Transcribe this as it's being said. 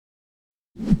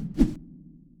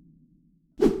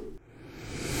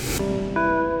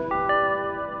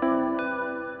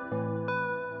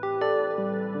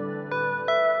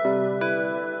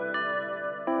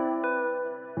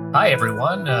Hi,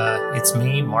 everyone. It's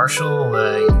me, Marshall,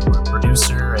 your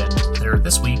producer, and there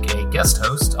this week a guest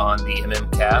host on the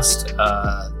Cast.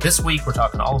 This week we're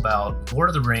talking all about Lord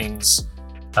of the Rings,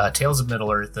 Tales of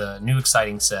Middle-earth, a new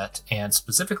exciting set, and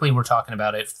specifically we're talking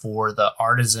about it for the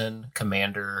Artisan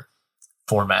Commander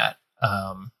format.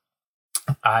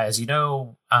 As you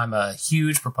know, I'm a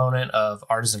huge proponent of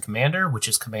Artisan Commander, which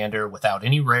is Commander without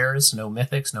any rares, no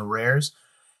mythics, no rares.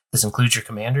 This includes your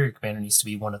Commander. Your Commander needs to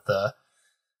be one of the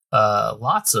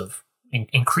lots of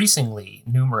increasingly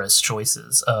numerous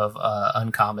choices of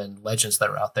uncommon legends that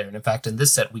are out there. And in fact, in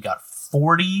this set, we got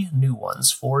 40 new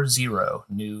ones, 40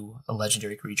 new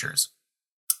legendary creatures.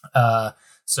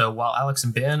 So while Alex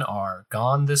and Ben are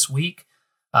gone this week,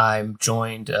 I'm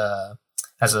joined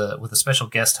with a special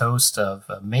guest host of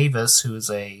Mavis, who is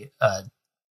a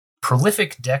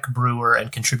prolific deck brewer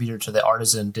and contributor to the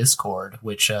Artisan Discord,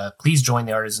 which please join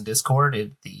the Artisan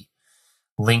Discord. The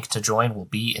link to join will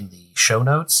be in the show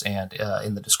notes and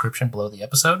in the description below the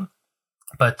episode.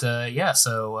 But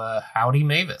so howdy,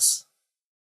 Mavis.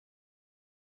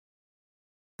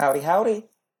 Howdy.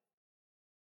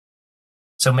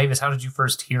 So Mavis, how did you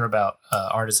first hear about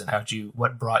Artisan?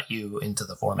 What brought you into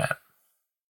the format?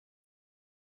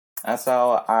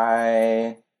 So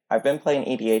I've been playing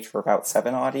EDH for about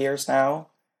 7 odd years now,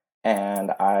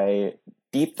 and I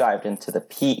deep dived into the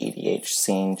PEDH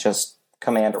scene, just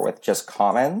commander with just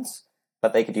commons,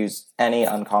 but they could use any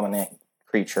uncommon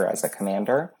creature as a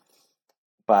commander.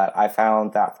 But I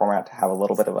found that format to have a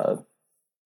little bit of a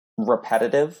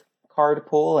repetitive card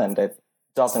pool, and it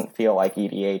doesn't feel like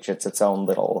EDH. It's its own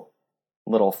little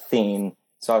theme.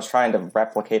 So I was trying to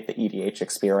replicate the EDH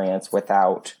experience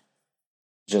without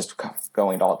just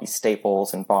going to all these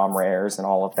staples and bomb rares and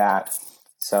all of that.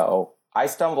 So I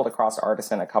stumbled across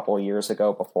Artisan a couple of years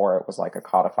ago before it was like a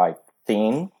codified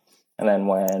theme. And then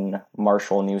when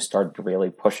Marshall News started to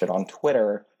really push it on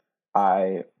Twitter,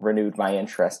 I renewed my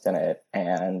interest in it.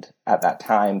 And at that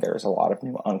time, there's a lot of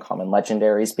new uncommon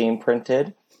legendaries being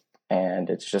printed. And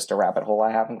it's just a rabbit hole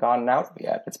I haven't gotten out of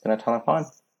yet. It's been a ton of fun.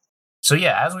 So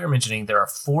yeah, as we were mentioning, there are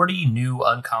 40 new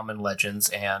uncommon legends,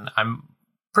 and I'm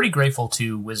pretty grateful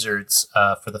to Wizards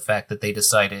for the fact that they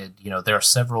decided, there are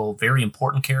several very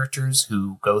important characters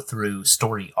who go through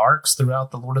story arcs throughout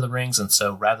the Lord of the Rings. And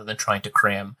so rather than trying to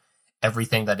cram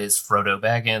everything that is Frodo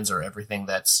Baggins or everything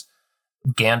that's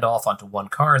Gandalf onto one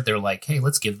card, they're like, hey,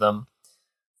 let's give them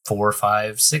 4,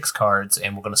 5, 6 cards,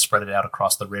 and we're going to spread it out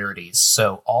across the rarities.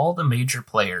 So all the major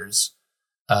players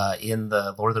in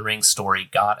the Lord of the Rings story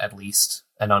got at least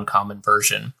an uncommon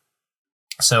version.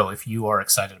 So if you are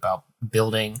excited about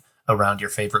building around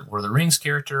your favorite Lord of the Rings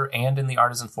character and in the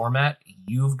Artisan format,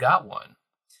 you've got one.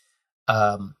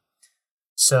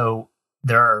 So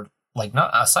there are,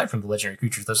 not aside from the legendary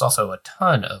creatures, there's also a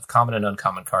ton of common and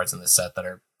uncommon cards in this set that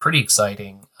are pretty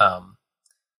exciting. Going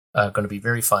to be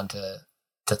very fun to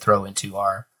throw into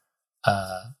our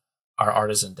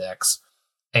Artisan decks.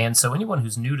 And so anyone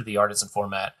who's new to the Artisan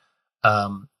format,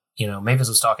 Mavis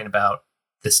was talking about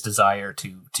this desire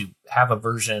to have a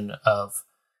version of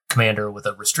Commander with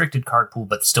a restricted card pool,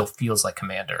 but still feels like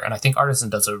Commander. And I think Artisan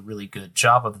does a really good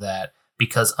job of that,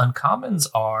 because uncommons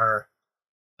are,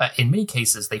 in many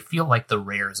cases, they feel like the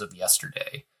rares of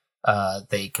yesterday.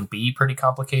 They can be pretty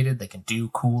complicated. They can do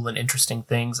cool and interesting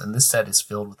things. And this set is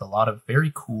filled with a lot of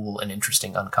very cool and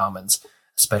interesting uncommons,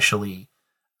 especially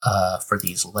for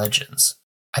these legends.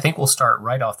 I think we'll start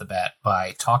right off the bat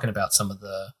by talking about some of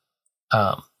the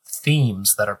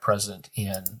themes that are present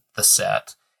in the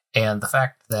set, and the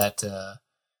fact that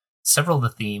several of the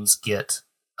themes get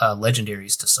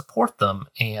legendaries to support them.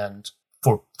 And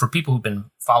for people who've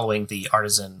been following the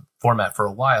Artisan format for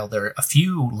a while, there are a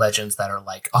few legends that are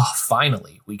like, oh,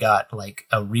 finally, we got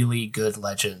a really good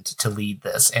legend to lead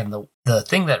this. And the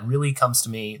thing that really comes to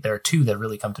me, there are 2 that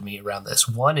really come to me around this.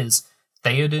 One is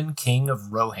Theoden, King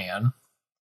of Rohan,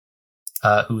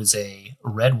 who is a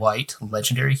red-white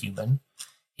legendary human.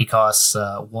 He costs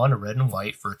 1, a red and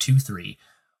white, for a 2/3.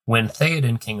 When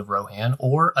Theoden, King of Rohan,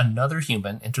 or another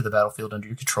human enter the battlefield under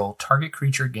your control, target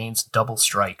creature gains double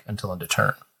strike until end of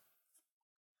turn.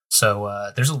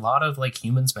 So there's a lot of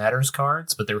Humans Matters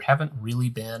cards, but there haven't really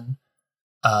been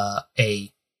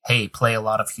play a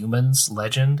lot of humans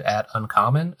legend at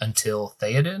uncommon until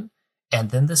Theoden. And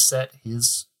then this set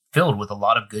is filled with a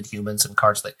lot of good humans and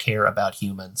cards that care about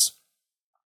humans.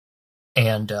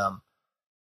 And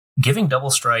giving double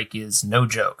strike is no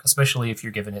joke, especially if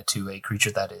you're giving it to a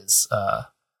creature that is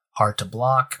hard to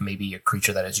block, maybe a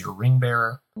creature that is your ring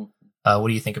bearer. What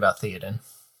do you think about Theoden?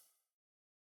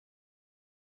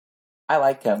 I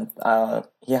like him.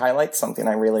 He highlights something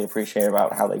I really appreciate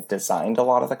about how they designed a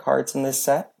lot of the cards in this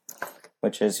set.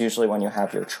 which is usually when you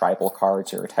have your tribal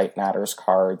cards, your Type Matters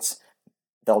cards.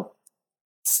 They'll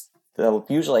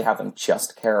usually have them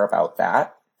just care about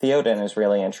that. Theoden is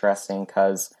really interesting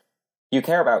because you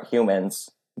care about humans,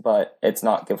 but it's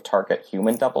not give target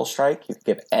human double strike. You can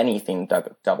give anything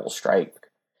double strike,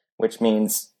 which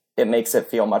means it makes it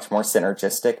feel much more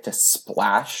synergistic to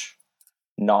splash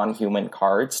non-human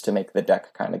cards to make the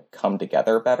deck kind of come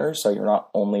together better, so you're not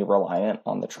only reliant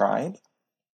on the tribe,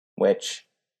 which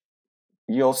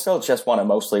you'll still just want to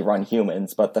mostly run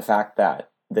humans, but the fact that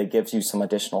they gives you some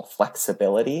additional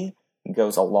flexibility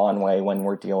goes a long way when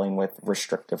we're dealing with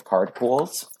restrictive card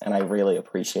pools, and I really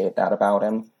appreciate that about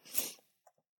him.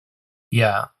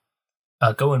 Yeah.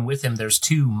 Going with him, there's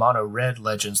 2 mono-red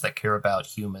legends that care about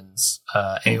humans,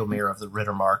 Eomer of the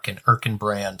Rittermark and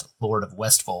Erkenbrand, Lord of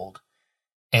Westfold.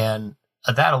 And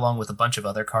that, along with a bunch of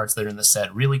other cards that are in the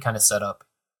set, really kind of set up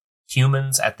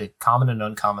humans at the common and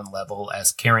uncommon level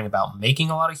as caring about making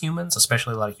a lot of humans,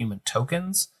 especially a lot of human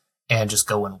tokens, and just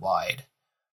going wide.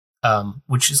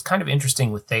 Which is kind of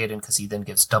interesting with Theoden because he then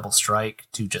gives double strike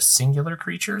to just singular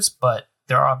creatures, but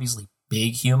there are obviously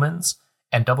big humans,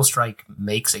 and double strike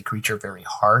makes a creature very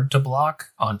hard to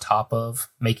block on top of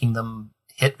making them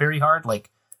hit very hard. Like,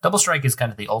 double strike is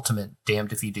kind of the ultimate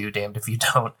damned if you do, damned if you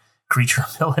don't creature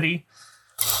ability.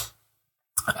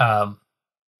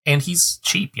 And he's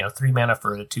cheap, 3 mana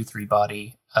for a 2/3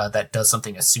 body that does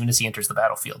something as soon as he enters the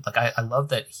battlefield. Like, I love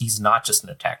that he's not just an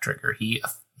attack trigger. He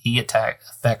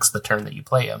affects the turn that you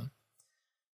play him.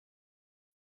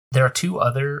 There are 2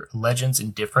 other legends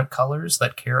in different colors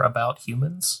that care about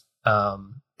humans.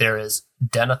 There is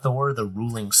Denethor, the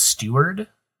Ruling Steward,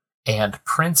 and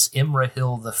Prince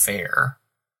Imrahil the Fair.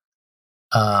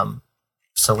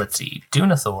 So let's see.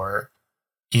 Denethor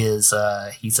is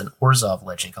he's an Orzhov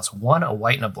legend. It costs 1, a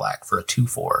white and a black for a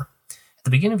 2/4. At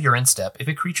the beginning of your end step, if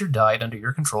a creature died under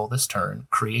your control this turn,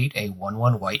 create a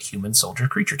 1/1 white human soldier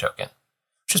creature token,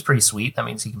 which is pretty sweet. That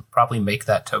means he can probably make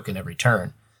that token every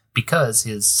turn. Because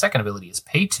his second ability is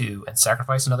pay 2 and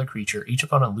sacrifice another creature, each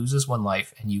opponent loses 1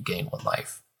 life and you gain 1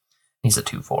 life. He's a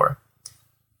 2/4.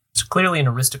 So clearly an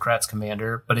aristocrat's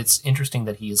commander, but it's interesting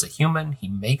that he is a human. He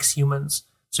makes humans,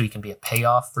 so he can be a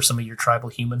payoff for some of your tribal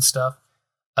human stuff.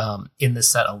 In this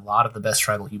set, a lot of the best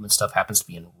tribal human stuff happens to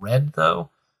be in red, though.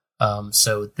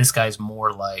 So this guy's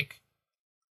more like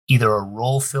either a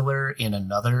role filler in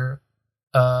another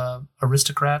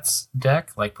aristocrats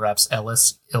deck, like perhaps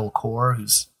Ellis Ilkor,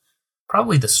 who's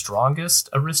probably the strongest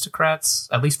aristocrats,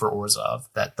 at least for Orzhov,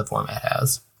 that the format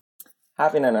has.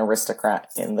 Having an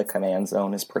aristocrat in the command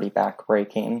zone is pretty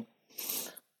backbreaking.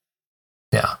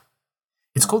 Yeah.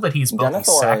 It's cool that he's both a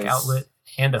sack outlet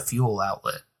and a fuel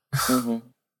outlet. Mm-hmm.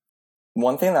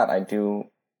 One thing that I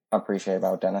do appreciate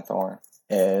about Denethor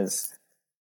is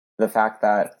the fact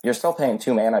that you're still paying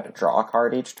 2 mana to draw a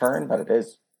card each turn, but it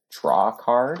is draw a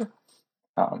card.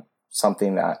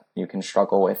 Something that you can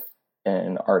struggle with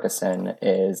in Artisan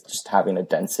is just having a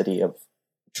density of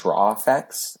draw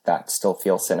effects that still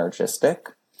feel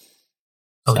synergistic.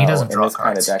 Oh, so he doesn't draw in this cards.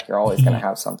 Kind of deck, you're always going to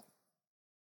have some.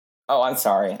 Oh, I'm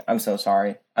sorry. I'm so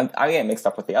sorry. I get mixed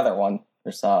up with the other one.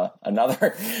 There's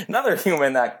another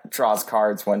human that draws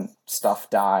cards when stuff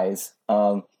dies.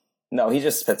 No, he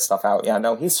just spits stuff out. Yeah,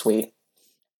 no, he's sweet.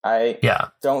 I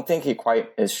don't think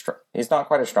he's not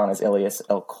quite as strong as Ilias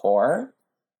Ilkor,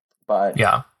 but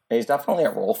he's definitely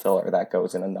a role filler that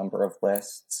goes in a number of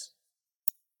lists.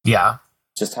 Yeah.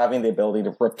 Just having the ability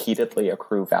to repeatedly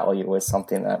accrue value is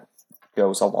something that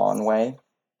goes a long way.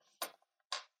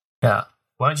 Yeah.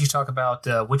 Why don't you talk about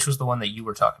which was the one that you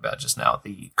were talking about just now,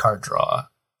 the card draw?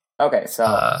 Okay,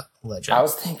 so legend. I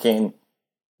was thinking,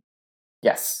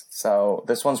 yes. So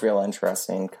this one's real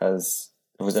interesting because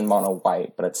it was in mono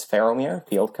white, but it's Faramir,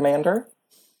 Field Commander.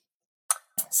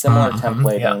 Similar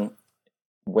templating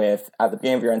with at the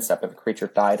beginning of your end step, if a creature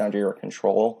died under your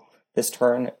control this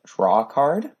turn, draw a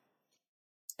card.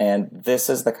 And this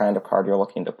is the kind of card you're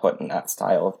looking to put in that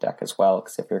style of deck as well,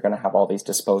 because if you're going to have all these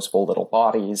disposable little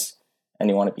bodies and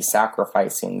you want to be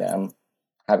sacrificing them,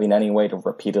 having any way to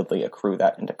repeatedly accrue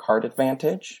that into card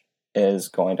advantage is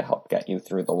going to help get you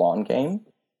through the long game.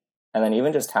 And then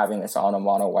even just having this on a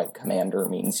mono white commander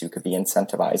means you could be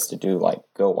incentivized to do like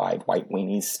go wide white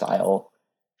weenies style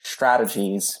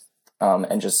strategies.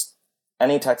 And just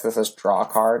any text that says draw a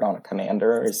card on a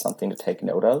commander is something to take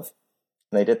note of.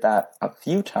 They did that a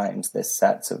few times this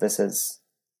set, so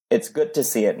it's good to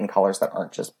see it in colors that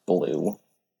aren't just blue.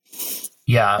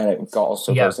 Yeah. And it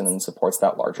also goes in and supports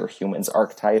that larger humans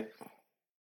archetype.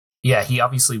 Yeah, he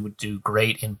obviously would do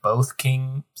great in both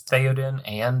King Theoden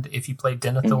and if you played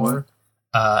Denethor.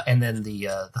 And then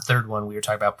the third one we were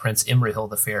talking about, Prince Imrahil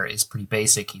the Fair, is pretty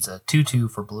basic. He's a 2/2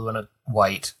 for blue and a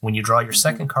white. When you draw your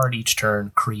second card each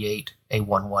turn, create a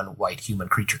 1/1 white human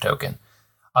creature token.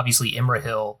 Obviously,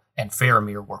 Imrahil and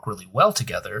Faramir work really well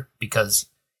together because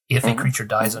if a creature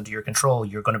dies under your control,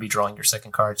 you're going to be drawing your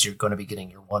second cards. You're going to be getting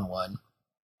your 1/1.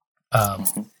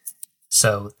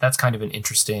 So that's kind of an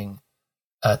interesting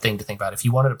thing to think about. If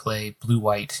you wanted to play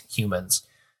blue-white humans,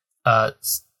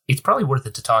 it's probably worth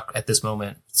it to talk at this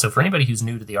moment. So for anybody who's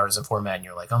new to the Artisan format and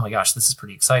you're like, oh my gosh, this is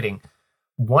pretty exciting.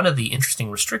 One of the interesting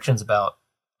restrictions about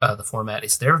the format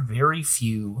is there are very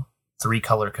few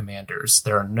 3-color commanders.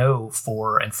 There are no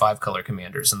 4 and 5 color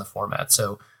commanders in the format.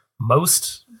 So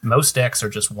most decks are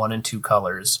just 1 and 2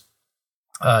 colors.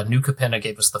 New Capenna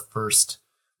gave us the first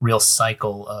real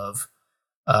cycle of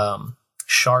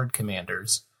shard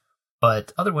commanders,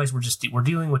 but otherwise we're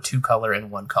dealing with 2 color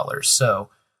and 1 color. So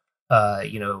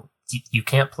you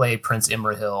can't play Prince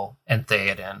Imrahil and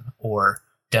Theoden or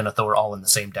Denethor all in the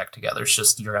same deck together. It's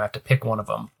just you're going to have to pick one of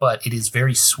them. But it is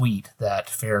very sweet that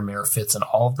Faramir fits in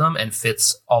all of them and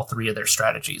fits all 3 of their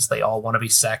strategies. They all want to be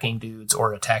sacking dudes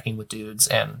or attacking with dudes,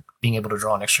 and being able to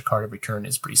draw an extra card every turn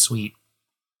is pretty sweet.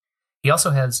 He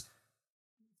also has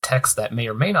text that may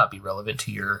or may not be relevant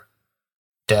to your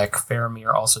deck.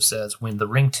 Faramir also says, when the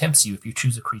ring tempts you, if you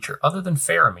choose a creature other than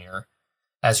Faramir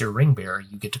as your ring bearer,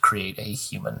 you get to create a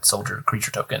human soldier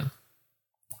creature token.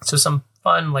 So some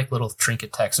fun, little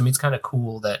trinket text. I mean, it's kind of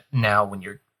cool that now when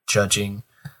you're judging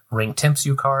ring tempts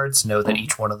you cards, know that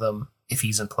each one of them, if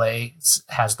he's in play,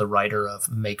 has the rider of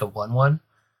make a 1/1,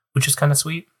 which is kind of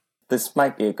sweet. This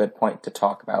might be a good point to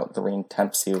talk about the ring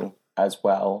tempts you as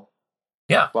well.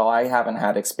 Yeah. Well, I haven't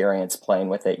had experience playing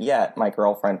with it yet. My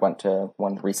girlfriend went to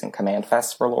one of the recent Command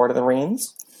Fests for Lord of the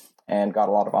Rings and got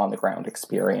a lot of on-the-ground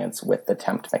experience with the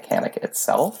tempt mechanic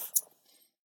itself.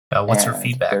 What's her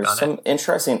feedback on it? There's some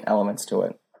interesting elements to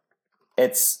it.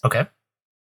 It's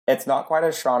not quite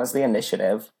as strong as the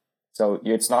initiative, so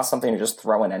it's not something to just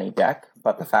throw in any deck,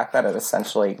 but the fact that it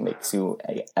essentially makes you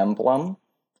a emblem,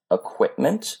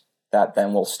 equipment, that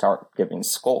then will start giving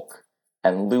skulk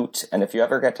and loot, and if you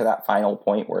ever get to that final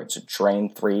point where it's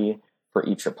drain 3 for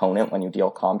each opponent when you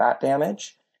deal combat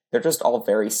damage, they're just all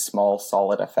very small,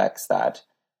 solid effects that,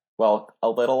 well, a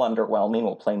little underwhelming,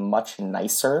 will play much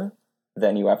nicer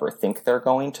than you ever think they're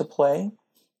going to play.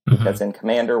 Because in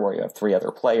Commander, where you have 3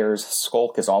 other players,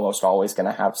 Skulk is almost always going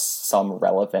to have some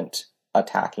relevant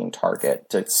attacking target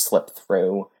to slip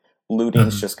through.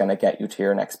 Looting's just going to get you to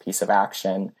your next piece of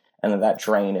action. And then that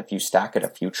drain, if you stack it a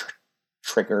few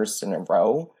triggers in a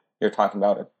row, you're talking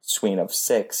about a swing of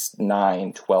 6,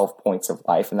 9, 12 points of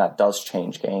life, and that does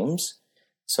change games.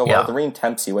 So while the ring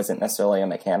tempts you isn't necessarily a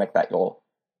mechanic that you'll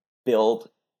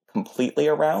build completely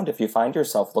around, if you find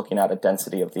yourself looking at a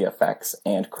density of the effects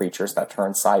and creatures that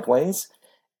turn sideways,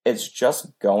 it's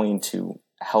just going to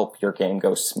help your game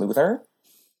go smoother.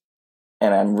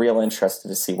 And I'm real interested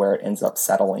to see where it ends up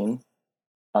settling.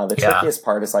 The trickiest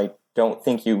part is I don't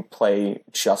think you play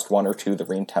just 1 or 2 of the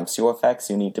ring tempts you effects.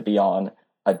 You need to be on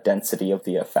a density of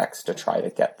the effects to try to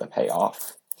get the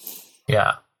payoff.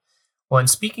 Yeah. Well, and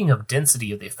speaking of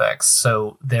density of the effects,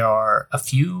 so there are a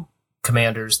few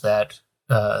commanders that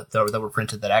were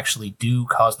printed that actually do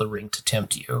cause the ring to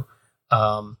tempt you.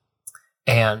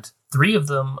 And 3 of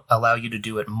them allow you to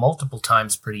do it multiple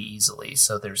times pretty easily.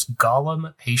 So there's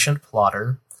Gollum, Patient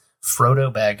Plotter,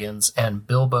 Frodo Baggins, and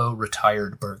Bilbo,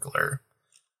 Retired Burglar.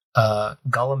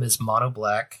 Gollum is mono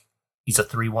black. He's a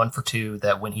 3/1 for 2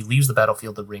 that when he leaves the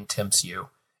battlefield, the ring tempts you.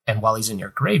 And while he's in your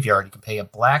graveyard, you can pay a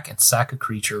black and sack a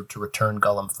creature to return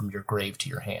Gollum from your grave to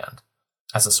your hand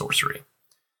as a sorcery.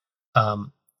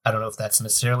 I don't know if that's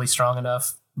necessarily strong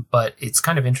enough, but it's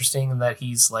kind of interesting in that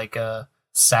he's like a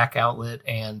sack outlet,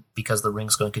 and because the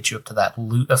ring's going to get you up to that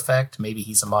loot effect, maybe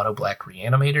he's a mono black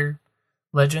reanimator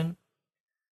legend.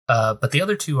 But the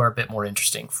other 2 are a bit more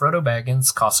interesting. Frodo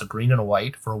Baggins costs a green and a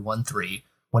white for a 1/3.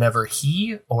 Whenever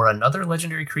he or another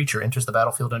legendary creature enters the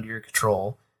battlefield under your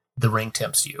control, the ring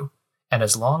tempts you. And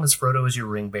as long as Frodo is your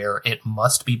ring bearer, it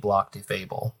must be blocked if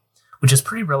able, which is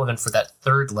pretty relevant for that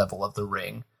 3rd level of the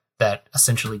ring that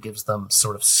essentially gives them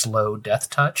sort of slow death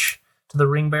touch to the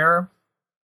ring bearer.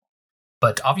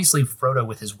 But obviously Frodo,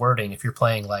 with his wording, if you're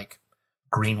playing like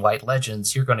green-white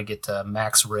legends, you're going to get to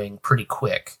max ring pretty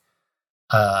quick.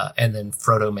 And then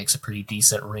Frodo makes a pretty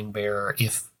decent ring bearer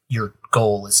if your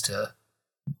goal is to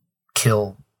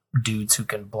kill dudes who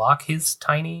can block his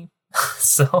tiny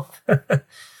self.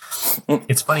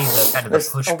 It's funny the kind of the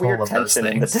push-pull of those things.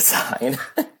 In the design.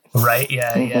 Right?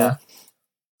 Yeah.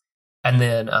 And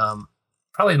then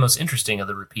probably the most interesting of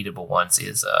the repeatable ones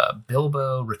is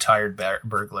Bilbo, Retired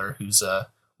Burglar, who's a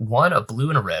 1, a blue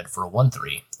and a red for a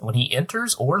 1/3. When he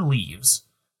enters or leaves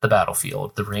the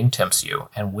battlefield, the ring tempts you,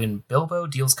 and when Bilbo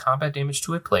deals combat damage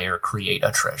to a player, create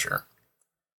a treasure.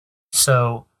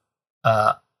 So,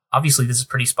 obviously this is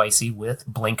pretty spicy with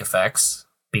blink effects,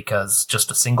 because just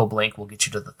a single blink will get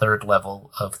you to the 3rd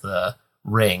level of the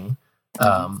ring.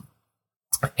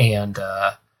 And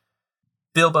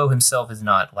Bilbo himself is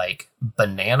not like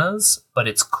bananas, but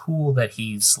it's cool that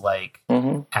he's like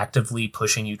actively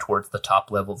pushing you towards the top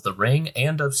level of the ring,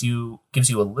 and gives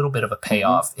you a little bit of a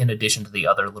payoff in addition to the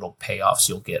other little payoffs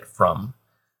you'll get from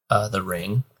the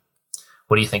ring.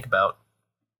 What do you think about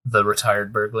the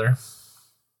Retired Burglar?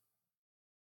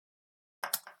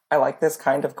 I like this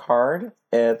kind of card.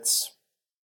 It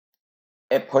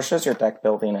pushes your deck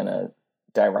building in a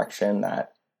direction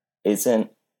that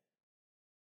isn't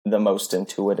the most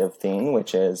intuitive thing,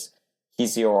 which is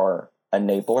he's your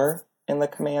enabler in the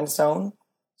command zone.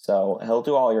 So he'll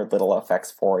do all your little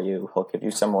effects for you. He'll give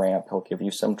you some ramp, he'll give you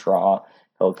some draw,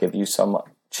 he'll give you some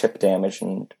chip damage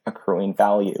and accruing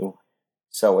value.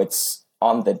 So it's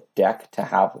on the deck to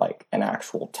have like an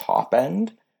actual top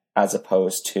end, as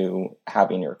opposed to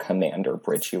having your commander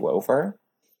bridge you over.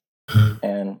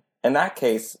 And in that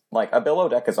case, like a Bilbo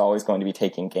deck is always going to be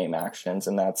taking game actions,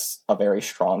 and that's a very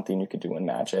strong thing you could do in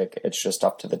Magic. It's just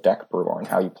up to the deck brewer and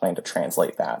how you plan to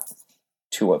translate that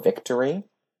to a victory.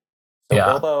 So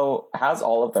Bilbo has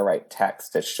all of the right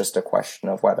text. It's just a question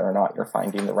of whether or not you're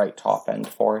finding the right top end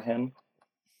for him.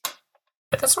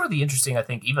 That's sort of the interesting, I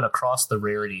think, even across the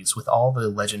rarities with all the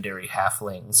legendary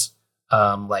halflings,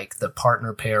 like the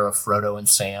partner pair of Frodo and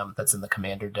Sam that's in the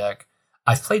commander deck.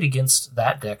 I've played against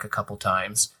that deck a couple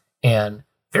times, and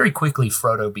very quickly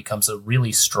Frodo becomes a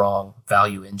really strong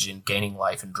value engine, gaining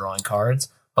life and drawing cards,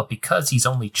 but because he's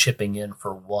only chipping in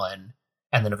for 1,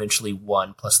 and then eventually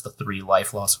 1 plus the 3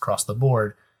 life loss across the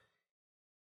board,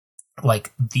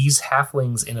 like these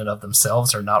halflings in and of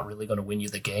themselves are not really going to win you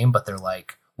the game, but they're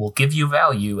like, we'll give you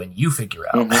value and you figure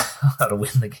out how to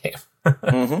win the game.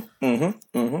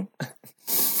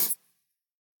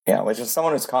 Yeah, which is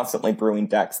someone who's constantly brewing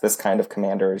decks. This kind of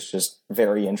commander is just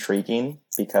very intriguing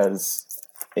because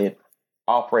it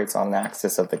operates on an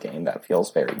axis of the game that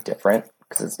feels very different,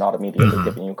 because it's not immediately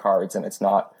giving you cards and it's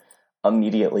not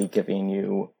immediately giving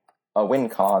you a win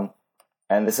con.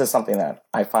 And this is something that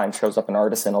I find shows up in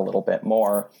Artisan a little bit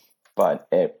more, but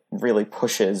it really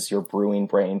pushes your brewing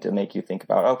brain to make you think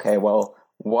about, okay, well,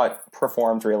 what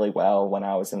performed really well when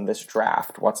I was in this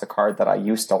draft? What's a card that I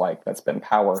used to like that's been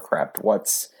power crept?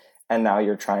 And now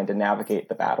you're trying to navigate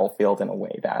the battlefield in a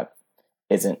way that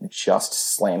isn't just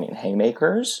slamming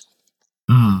haymakers.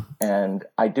 And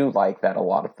I do like that a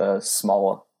lot of the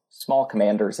small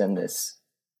commanders in this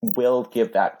will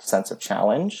give that sense of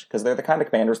challenge, because they're the kind of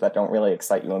commanders that don't really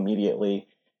excite you immediately.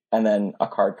 And then a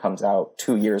card comes out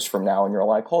 2 years from now and you're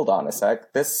like, hold on a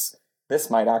sec, this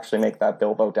might actually make that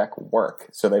Bilbo deck work.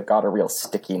 So they've got a real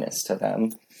stickiness to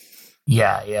them.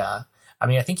 Yeah. I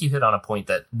mean, I think you hit on a point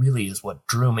that really is what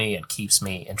drew me and keeps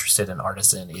me interested in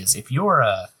Artisan, is if you're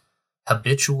a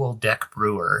habitual deck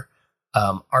brewer,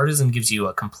 Artisan gives you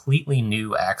a completely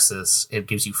new axis. It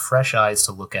gives you fresh eyes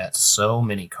to look at so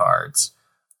many cards.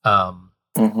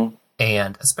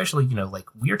 And especially, like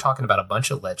we're talking about a bunch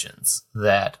of legends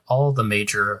that all the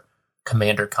major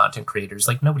commander content creators,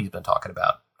 like nobody's been talking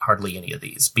about hardly any of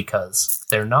these, because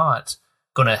they're not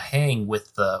going to hang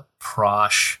with the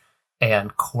Prosh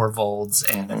and Corvolds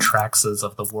and Atraxas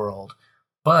of the world.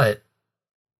 But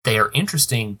they are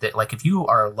interesting that, like, if you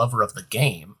are a lover of the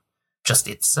game just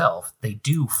itself, they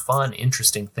do fun,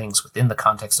 interesting things within the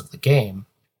context of the game.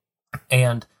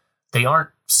 And they aren't,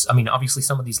 I mean, obviously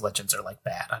some of these legends are like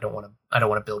bad. I don't want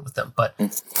to build with them, but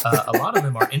a lot of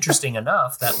them are interesting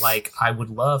enough that like I would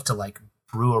love to like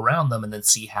brew around them and then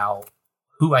see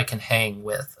who I can hang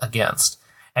with against.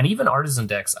 And even Artisan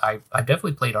decks, I've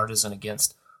definitely played Artisan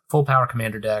against full power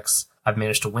commander decks. I've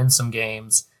managed to win some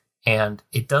games, and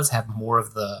it does have more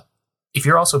of the, if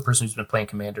you're also a person who's been playing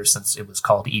commander since it was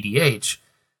called EDH,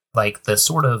 like the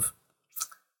sort of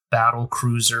battle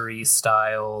cruisery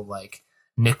style, like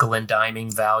nickel and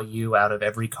diming value out of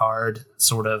every card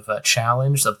sort of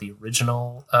challenge of the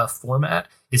original format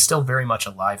is still very much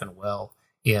alive and well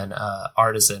in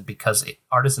Artisan, because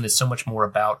Artisan is so much more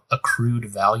about accrued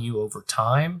value over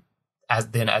time as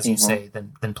you say,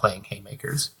 than playing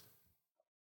haymakers.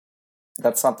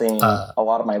 That's something a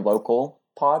lot of my local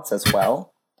pods as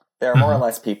well. There are more or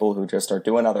less people who just are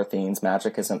doing other things.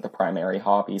 Magic isn't the primary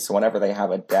hobby, so whenever they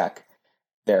have a deck,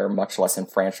 they're much less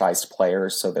enfranchised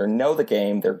players, so they know the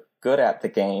game, they're good at the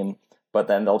game, but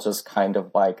then they'll just kind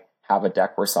of like have a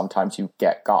deck where sometimes you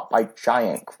get got by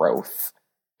giant growth,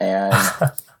 and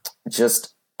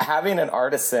just having an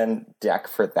Artisan deck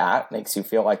for that makes you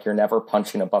feel like you're never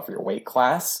punching above your weight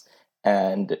class.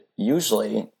 And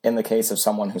usually, in the case of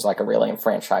someone who's like a really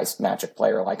enfranchised Magic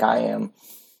player like I am,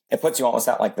 it puts you almost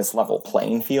at like this level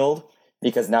playing field,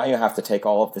 because now you have to take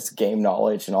all of this game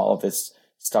knowledge and all of this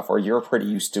stuff where you're pretty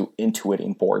used to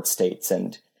intuiting board states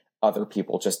and other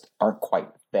people just aren't quite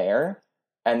there.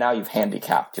 And now you've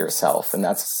handicapped yourself. And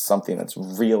that's something that's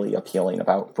really appealing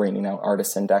about bringing out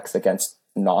Artisan decks against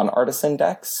non-Artisan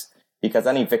decks, because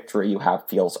any victory you have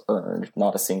feels earned.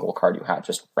 Not a single card you had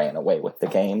just ran away with the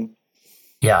game.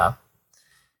 Yeah.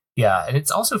 Yeah. And it's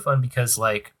also fun because,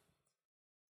 like,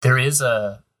 there is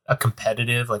a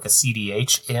competitive, like a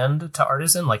CDH end to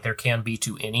Artisan, like there can be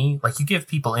to any. Like, you give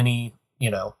people any,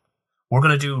 we're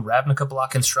going to do Ravnica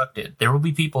Block Constructed. There will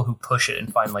be people who push it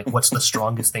and find, like, what's the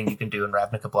strongest thing you can do in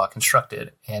Ravnica Block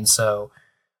Constructed. And so,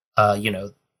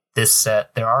 this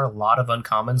set, there are a lot of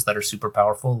uncommons that are super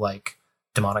powerful, like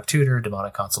Demonic Tutor,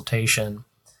 Demonic Consultation,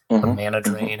 Mana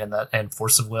Drain, and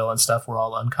Force of Will and stuff were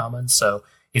all uncommon. So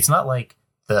it's not like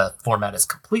the format is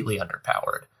completely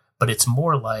underpowered, but it's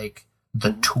more like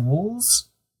the tools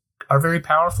are very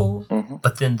powerful,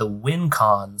 but then the win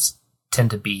cons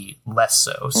tend to be less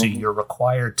so. So you're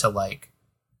required to, like,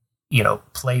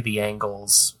 play the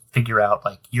angles, figure out,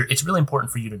 like, it's really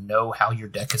important for you to know how your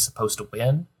deck is supposed to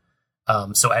win.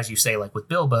 So as you say, like with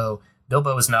Bilbo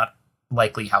is not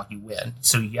likely how you win.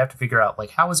 So you have to figure out,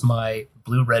 like, how is my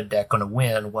blue-red deck going to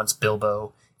win once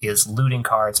Bilbo is looting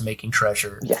cards, making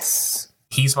treasure? Yes.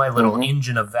 He's my little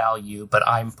engine of value, but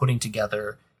I'm putting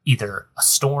together either a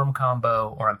storm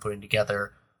combo or I'm putting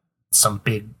together some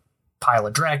big pile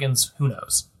of dragons. Who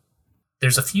knows?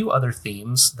 There's a few other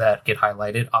themes that get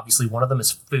highlighted. Obviously, one of them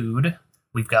is food.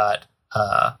 We've got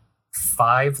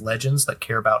 5 legends that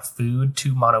care about food,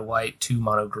 2 mono white, 2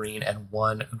 mono green, and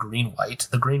 1 green white.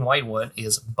 The green white one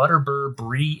is Butterbur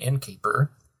Bree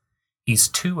Innkeeper. He's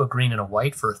 2 a green and a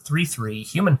white for a 3/3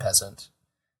 human peasant.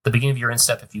 The beginning of your end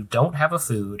step, if you don't have a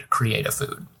food, create a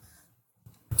food.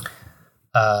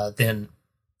 Then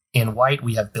in white,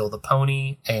 we have Bill the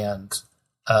Pony and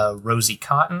Rosie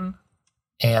Cotton.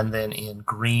 And then in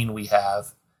green, we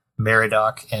have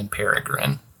Meriadoc and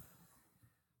Peregrine.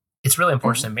 It's really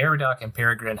important. Meriadoc and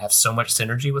Peregrine have so much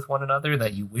synergy with one another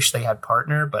that you wish they had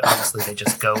partner, but obviously they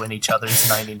just go in each other's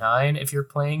 99 if you're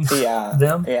playing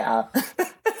them. Yeah.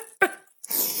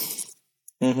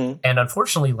 And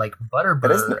unfortunately, like,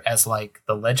 Butterbur as, like,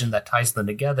 the legend that ties them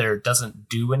together doesn't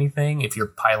do anything if you're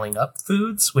piling up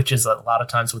foods, which is a lot of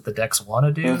times what the decks want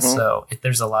to do. So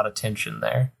there's a lot of tension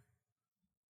there.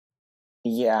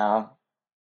 Yeah.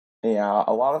 Yeah,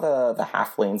 a lot of the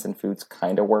halflings and foods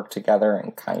kind of work together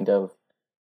and kind of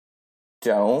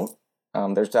don't.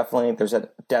 There's a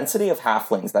density of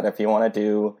halflings that if you want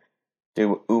to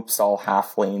do oops all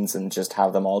halflings and just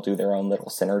have them all do their own little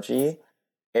synergy,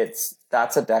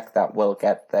 that's a deck that will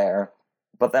get there.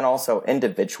 But then also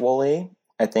individually,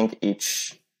 I think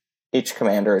each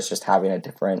commander is just having a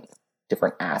different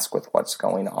ask with what's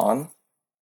going on.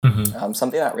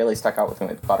 Something that really stuck out with me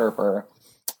with Butterbur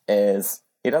is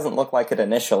he doesn't look like it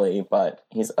initially, but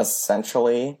he's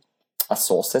essentially a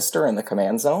soul sister in the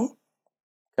command zone,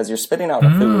 because you're spitting out a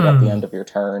food at the end of your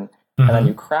turn, and then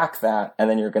you crack that,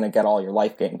 and then you're going to get all your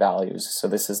life gain values. So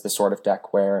this is the sort of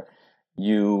deck where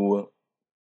you,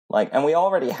 like, and we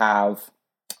already have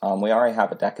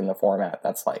a deck in the format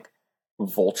that's like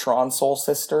Voltron Soul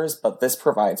Sisters, but this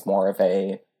provides more of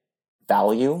a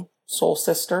value Soul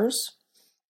Sisters.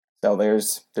 So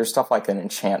there's stuff like an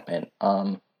enchantment.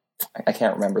 I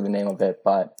can't remember the name of it,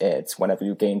 but it's whenever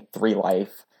you gain 3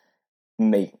 life,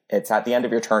 it's at the end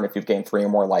of your turn. If you've gained 3 or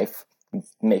more life,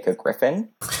 make a Griffin.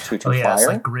 2/2 flyer. It's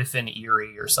like Griffin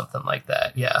Eerie or something like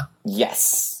that. Yeah.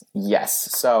 Yes.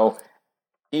 So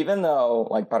even though,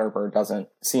 like, Butterbur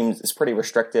is pretty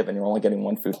restrictive, and you're only getting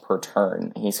 1 food per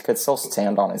turn, he could still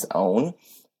stand on his own.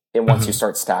 And once you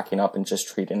start stacking up and just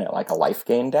treating it like a life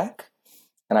gain deck,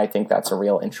 and I think that's a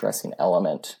real interesting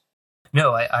element.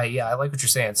 No, I like what you're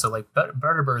saying. So, like,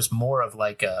 Butterbur is more of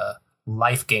like a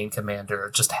life gain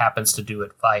commander, just happens to do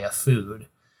it via food.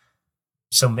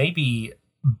 So maybe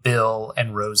Bill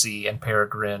and Rosie and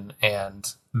Peregrine and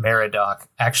Meriadoc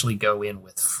actually go in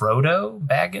with Frodo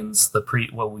Baggins,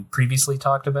 what we previously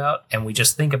talked about, and we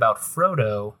just think about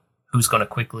Frodo, who's going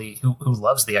to who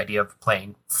loves the idea of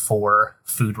playing 4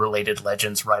 food-related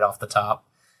legends right off the top.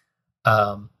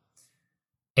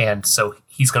 And so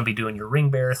he's going to be doing your ring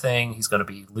bearer thing. He's going to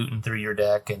be looting through your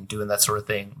deck and doing that sort of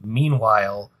thing.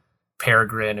 Meanwhile,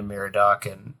 Peregrine and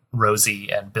Meriadoc and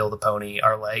Rosie and Bill the Pony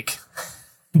are, like,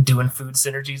 doing food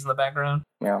synergies in the background.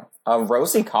 Yeah.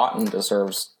 Rosie Cotton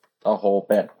deserves a whole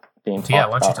bit being Yeah,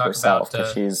 talked why don't you about talk herself, about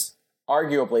because she's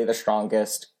arguably the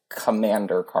strongest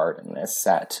commander card in this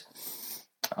set.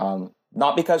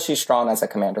 Not because she's strong as a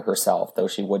commander herself, though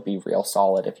she would be real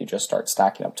solid if you just start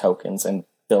stacking up tokens and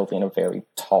building a very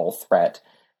tall threat,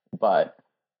 but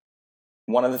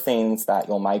one of the things that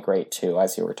you'll migrate to,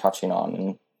 as you were touching on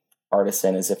in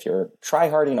Artisan, is if you're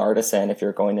tryharding Artisan, if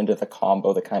you're going into the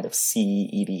combo, the kind of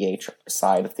EDH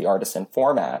side of the Artisan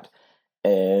format,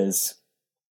 is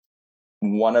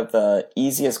one of the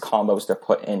easiest combos to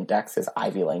put in decks is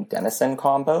Ivy Lane Denizen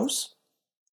combos,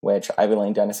 which Ivy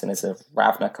Lane Denizen is a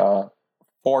Ravnica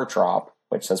 4-drop,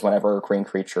 which says whenever a green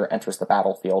creature enters the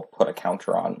battlefield, put a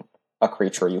counter on a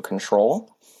creature you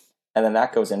control. And then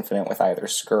that goes infinite with either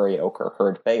Scurry Oak or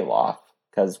Herd Baloth,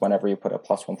 because whenever you put a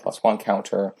 +1/+1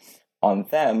 counter on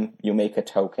them, you make a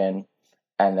token,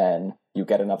 and then you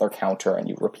get another counter, and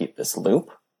you repeat this loop.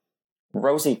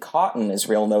 Rosie Cotton is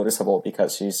real noticeable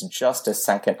because she's just a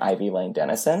second Ivy Lane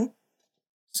Denizen.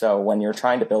 So when you're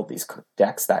trying to build these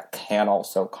decks that can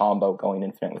also combo going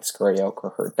infinite with Scurry Oak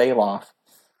or Herd Baloth,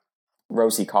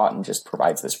 Rosie Cotton just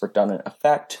provides this redundant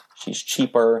effect. She's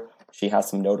cheaper. She has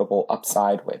some notable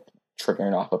upside with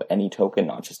triggering off of any token,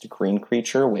 not just a green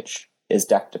creature, which is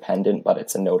deck dependent, but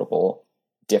it's a notable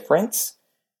difference.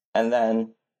 And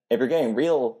then if you're getting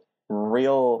real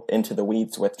into the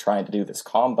weeds with trying to do this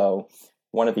combo,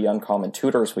 one of the uncommon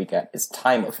tutors we get is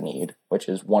Time of Need, which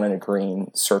is 1 and a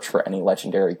green, search for any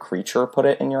legendary creature, put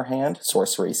it in your hand,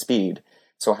 sorcery speed.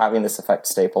 So having this effect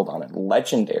stapled on a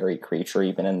legendary creature,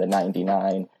 even in the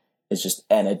 99, is just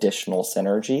an additional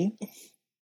synergy.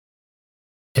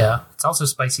 Yeah, it's also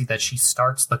spicy that she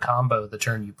starts the combo the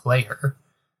turn you play her.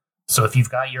 So if you've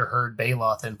got your Herd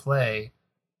Baloth in play,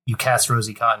 you cast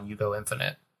Rosie Cotton, you go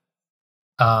infinite.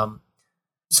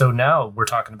 So now we're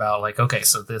talking about like, okay,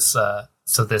 so this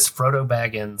Frodo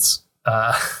Baggins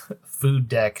food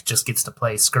deck just gets to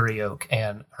play Scurry Oak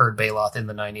and Herd Baloth in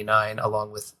the 99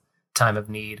 along with Time of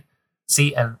Need.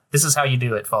 See, and this is how you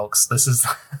do it, folks. This is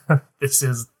this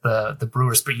is the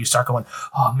Brewer Spirit. You start going,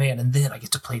 oh man, and then I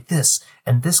get to play this,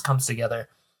 and this comes together.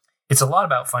 It's a lot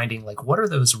about finding like what are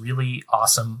those really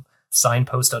awesome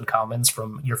signpost uncommons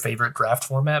from your favorite draft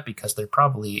format, because there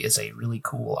probably is a really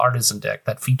cool Artisan deck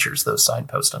that features those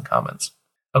signpost uncommons.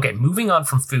 Okay, moving on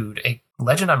from food, a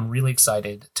legend I'm really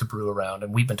excited to brew around,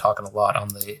 and we've been talking a lot on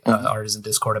the Artisan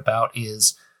Discord about,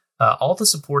 is all the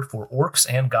support for orcs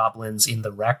and goblins in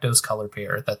the Rakdos color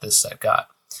pair that this set got.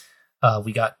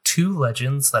 We got 2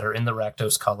 legends that are in the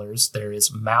Rakdos colors. There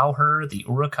is Malher, the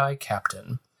Uruk-hai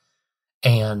captain,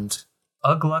 and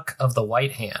Ugluk of the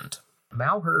White Hand.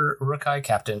 Malher, Uruk-hai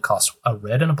captain, costs a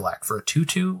red and a black for a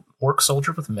 2/2 orc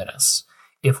soldier with menace.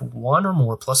 If 1 or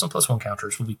more +1/+1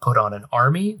 counters will be put on an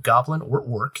army, goblin, or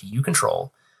orc you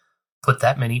control, put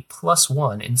that many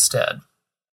 +1 instead.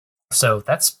 So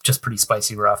that's just pretty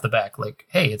spicy right off the back. Like,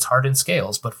 hey, it's hard in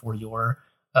scales, but for your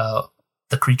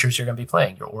the creatures you're going to be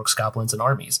playing, your orcs, goblins, and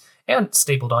armies, and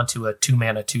stapled onto a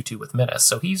 2-mana 2/2 with menace.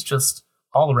 So he's just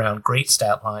all around great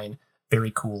stat line,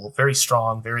 very cool, very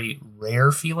strong, very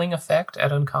rare feeling effect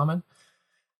at uncommon.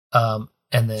 And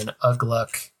then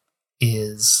Ugluk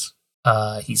is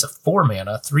he's a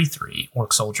 4-mana 3/3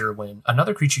 orc soldier. When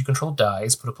another creature you control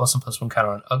dies, put a +1/+1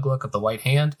 counter on Ugluk of the White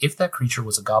Hand. If that creature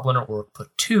was a goblin or orc,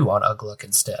 put 2 on Ugluk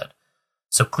instead.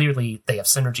 So clearly they have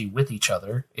synergy with each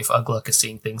other. If Ugluk is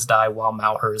seeing things die while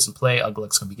Malher is in play,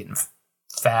 Ugluk's going to be getting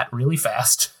fat really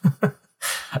fast.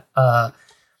 But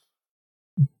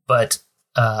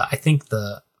I think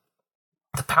the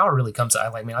power really comes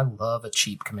out. I mean, I love a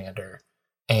cheap commander,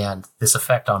 and this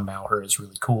effect on Malher is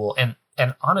really cool. And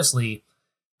honestly,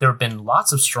 there have been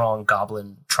lots of strong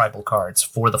goblin tribal cards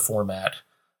for the format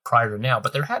prior to now,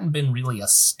 but there hadn't been really a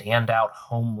standout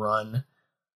home run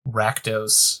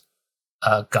Rakdos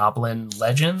goblin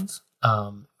legend.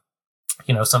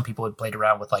 Some people had played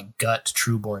around with like Gut,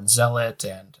 Trueborn Zealot,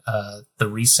 and the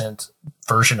recent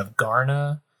version of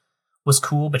Garna was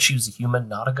cool, but she was a human,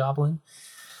 not a goblin.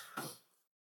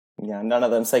 Yeah, none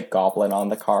of them say goblin on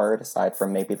the card, aside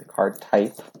from maybe the card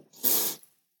type.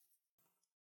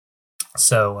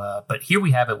 So, but here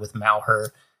we have it with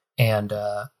Malher, and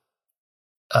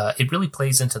it really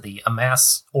plays into the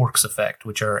Amass Orcs effect,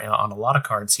 which are on a lot of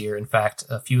cards here. In fact,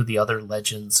 a few of the other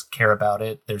legends care about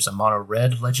it. There's a mono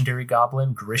red legendary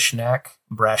goblin, Grishnak,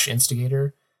 Brash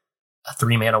Instigator, a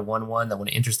 3-mana 1/1 that when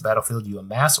it enters the battlefield, you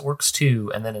amass Orcs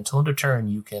 2, and then until end of turn,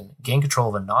 you can gain control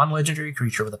of a non-legendary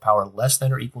creature with a power less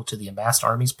than or equal to the amassed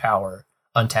army's power.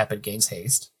 Untap it, gains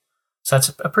haste. So that's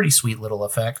a pretty sweet little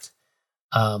effect.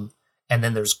 And And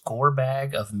then there's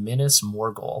Gorebag of Minas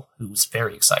Morgul, who's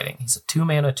very exciting. He's a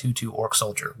 2-mana 2/2 orc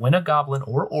soldier. When a goblin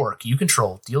or orc you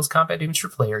control deals combat damage to a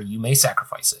player, you may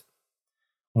sacrifice it.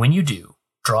 When you do,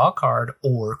 draw a card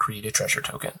or create a treasure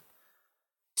token.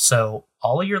 So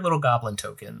all of your little goblin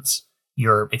tokens,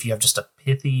 if you have just a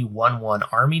pithy 1/1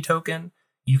 army token,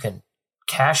 you can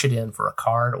cash it in for a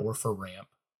card or for ramp.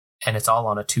 And it's all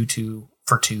on a 2/2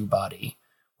 for 2 body,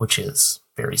 which is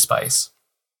very spice.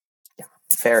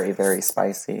 Very, very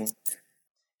spicy.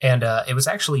 And it was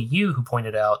actually you who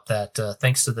pointed out that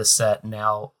thanks to this set,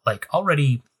 now, like,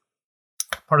 already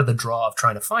part of the draw of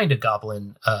trying to find a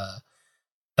goblin,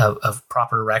 of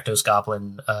proper Rakdos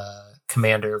goblin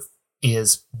commander,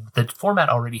 is the format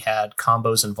already had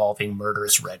combos involving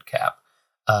Murderous Redcap,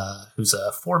 who's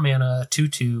a 4-mana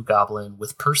 2/2 goblin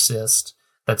with Persist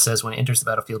that says when it enters the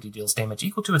battlefield, it deals damage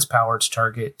equal to its power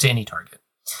to any target.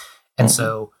 And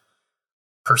so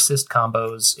persist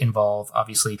combos involve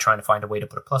obviously trying to find a way to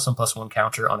put a +1/+1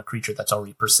 counter on a creature that's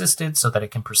already persisted so that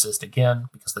it can persist again,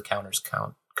 because the counters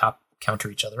counter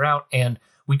each other out. And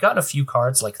we got a few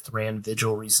cards like Thran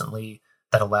Vigil recently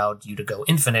that allowed you to go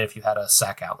infinite if you had a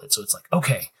sack outlet. So it's like,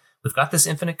 okay, we've got this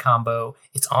infinite combo.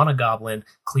 It's on a goblin.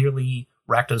 Clearly,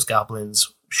 Rakdos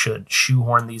goblins should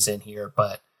shoehorn these in here.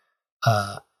 But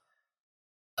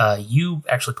you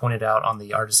actually pointed out on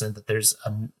the Artisan that there's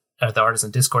the Artisan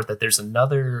Discord that there's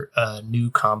another new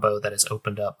combo that is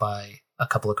opened up by a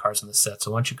couple of cards in the set.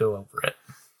 So why don't you go over it?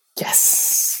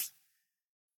 Yes.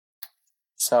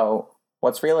 So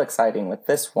what's real exciting with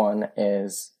this one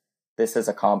is this is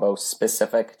a combo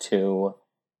specific to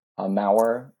a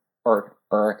Mauer or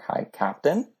Uruk-hai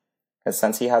Captain, because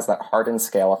since he has that hardened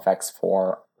scale effects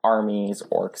for armies,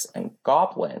 orcs, and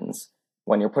goblins,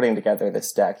 when you're putting together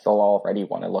this deck, you'll already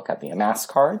want to look at the amass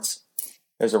cards.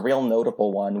 There's a real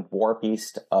notable one, War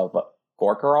Beast of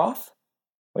Gorgoroth,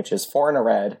 which is 4 and a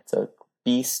red. It's a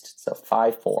beast. It's a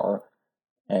 5/4.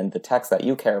 And the text that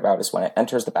you care about is when it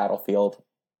enters the battlefield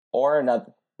or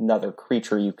another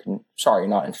creature you can... Sorry,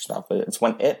 not interested enough, but it's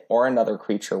when it or another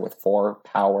creature with 4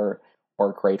 power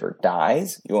or greater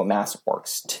dies, you amass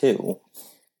orcs 2.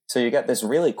 So you get this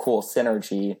really cool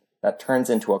synergy that turns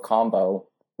into a combo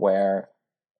where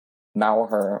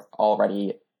Mauer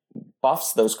already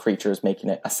buffs those creatures, making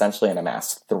it essentially an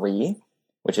amass 3,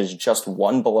 which is just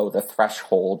 1 below the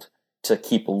threshold to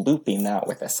keep looping that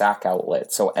with a sack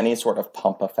outlet. So any sort of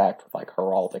pump effect, like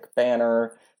Heraldic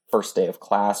Banner, First Day of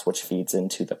Class, which feeds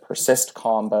into the persist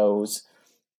combos,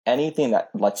 anything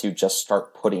that lets you just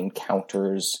start putting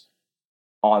counters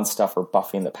on stuff or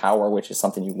buffing the power, which is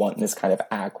something you want in this kind of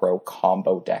aggro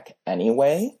combo deck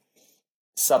anyway.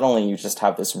 Suddenly you just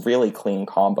have this really clean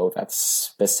combo that's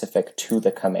specific to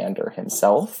the commander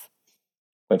himself,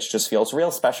 which just feels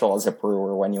real special as a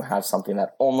brewer when you have something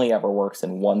that only ever works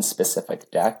in one specific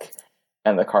deck,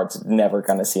 and the card's never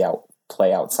going to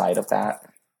play outside of that.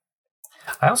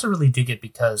 I also really dig it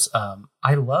because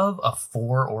I love a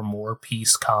 4 or more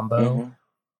piece combo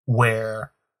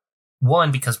where,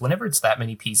 one, because whenever it's that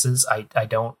many pieces, I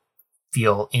don't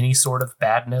feel any sort of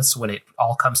badness when it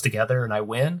all comes together and I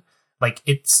win. Like,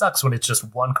 it sucks when it's just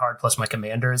 1 card plus my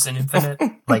commander is an infinite.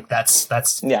 Like, that's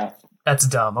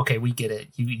dumb. Okay, we get it.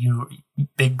 You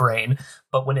big brain.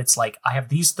 But when it's like, I have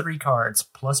these 3 cards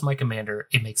plus my commander,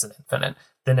 it makes it infinite.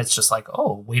 Then it's just like,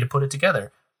 oh, way to put it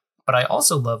together. But I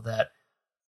also love that,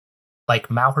 like,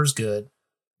 Mauer's good.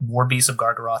 War Beast of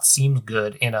Gargaroth seems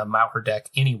good in a Mauer deck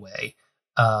anyway.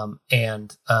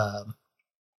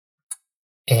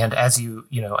 And as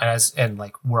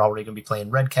like, we're already going to be playing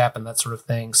Red Cap and that sort of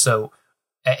thing. So,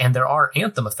 and there are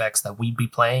Anthem effects that we'd be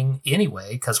playing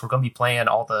anyway, because we're going to be playing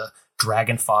all the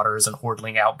Dragon Fodders and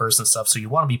Hordling Outbursts and stuff. So you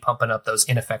want to be pumping up those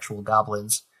ineffectual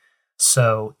goblins.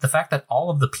 So the fact that all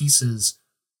of the pieces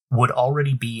would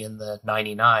already be in the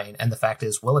 99, and the fact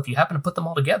is, well, if you happen to put them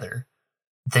all together,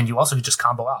 then you also could just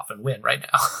combo off and win right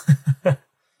now.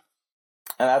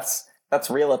 And that's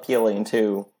real appealing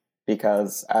too,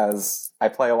 because as I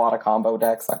play a lot of combo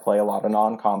decks, I play a lot of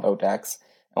non-combo decks,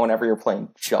 and whenever you're playing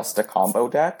just a combo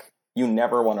deck, you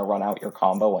never want to run out your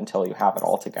combo until you have it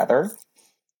all together.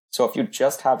 So if you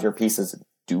just have your pieces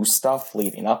do stuff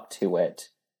leading up to it,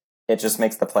 it just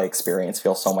makes the play experience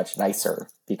feel so much nicer,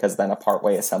 because then a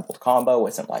partway assembled combo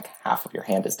isn't like half of your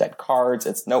hand is dead cards.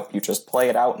 It's nope, you just play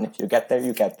it out, and if you get there,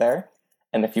 you get there.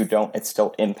 And if you don't, it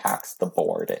still impacts the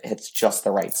board. It hits just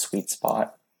the right sweet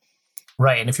spot.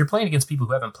 Right, and if you're playing against people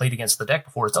who haven't played against the deck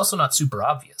before, it's also not super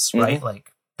obvious, right?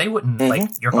 Like, they wouldn't, like,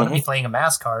 you're going to be playing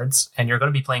amass cards, and you're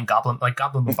going to be playing Goblin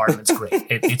Bombardment's great.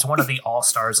 It's one of the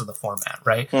all-stars of the format,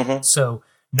 right? So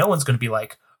no one's going to be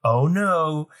like, oh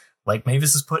no, like,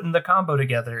 Mavis is putting the combo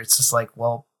together. It's just like,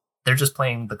 well, they're just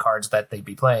playing the cards that they'd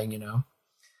be playing, you know.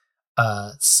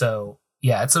 So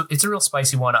yeah, it's a real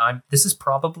spicy one. This is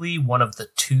probably one of the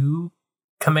two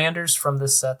commanders from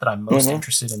this set that I'm most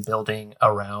interested in building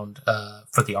around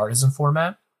for the Artisan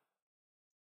format.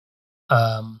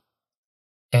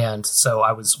 And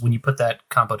so when you put that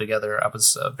combo together, I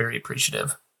was very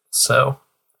appreciative. So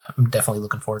I'm definitely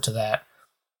looking forward to that.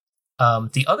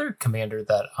 The other commander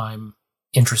that I'm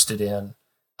interested in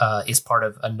is part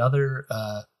of another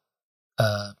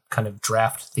kind of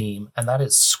draft theme, and that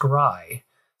is Scry.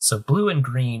 So blue and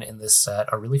green in this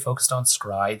set are really focused on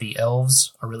Scry. The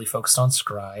elves are really focused on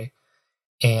Scry.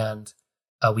 And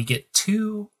we get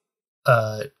two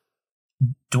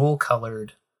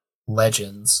dual-colored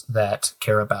legends that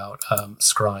care about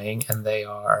scrying, and they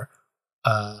are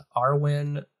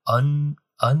Arwen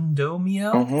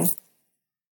Undomio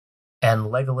and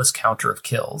Legolas Counter of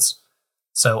Kills.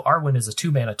 So Arwen is a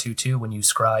 2-mana 2/2. When you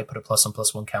scry, put a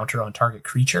 +1/+1 counter on target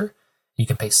creature. You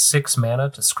can pay 6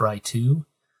 mana to scry 2.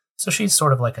 So she's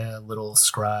sort of like a little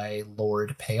scry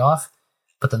lord payoff.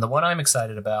 But then the one I'm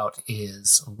excited about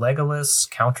is Legolas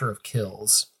Counter of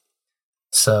Kills.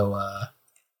 So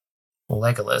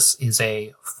Legolas is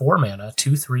a 4-mana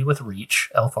 2/3 with reach,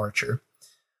 elf archer.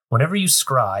 Whenever you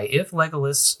scry, if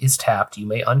Legolas is tapped, you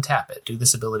may untap it. Do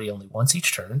this ability only once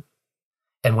each turn.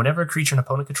 And whenever a creature an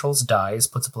opponent controls dies,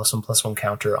 puts a +1/+1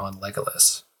 counter on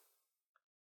Legolas.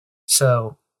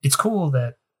 So it's cool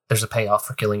that there's a payoff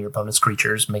for killing your opponent's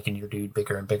creatures, making your dude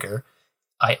bigger and bigger.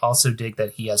 I also dig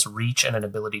that he has reach and an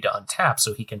ability to untap,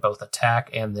 so he can both attack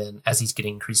and then, as he's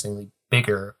getting increasingly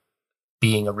bigger,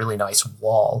 being a really nice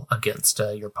wall against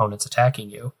your opponents attacking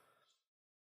you.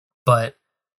 But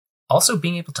also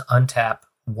being able to untap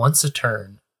once a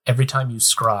turn every time you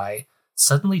scry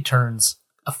suddenly turns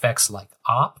effects like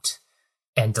Opt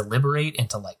and Deliberate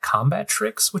into like combat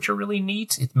tricks, which are really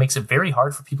neat. It makes it very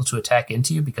hard for people to attack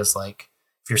into you because, like,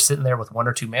 if you're sitting there with 1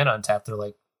 or 2 mana untapped, they're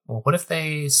like, well, what if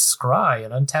they scry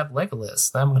and untap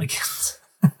Legolas? Then I'm going to get...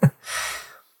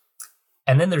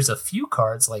 And then there's a few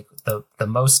cards, like the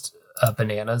most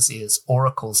bananas is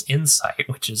Oracle's Insight,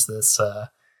 which is this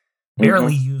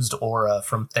barely used aura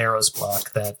from Theros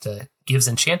block that gives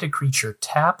enchanted creature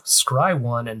tap, scry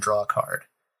 1, and draw a card.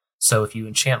 So if you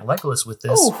enchant Legolas with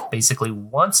this, basically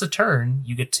once a turn,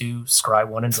 you get to scry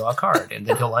 1 and draw a card, and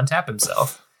then he'll untap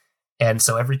himself. And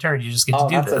so every turn, you just get to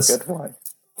do this. That's a good one.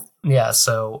 Yeah,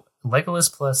 so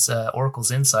Legolas plus Oracle's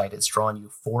Insight is drawing you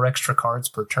 4 extra cards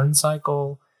per turn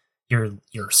cycle. You're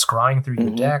scrying through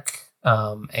your deck,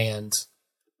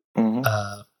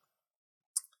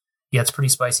 yeah, it's pretty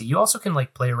spicy. You also can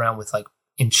like play around with like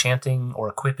enchanting or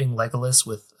equipping Legolas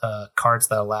with cards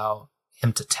that allow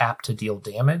him to tap to deal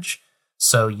damage.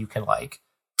 So you can like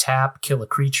tap, kill a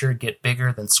creature, get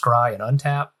bigger, then scry and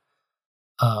untap.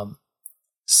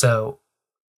 So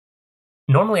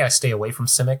normally I stay away from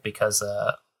Simic because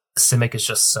Simic is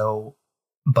just so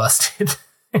busted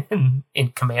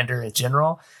in Commander in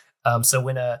general. So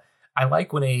I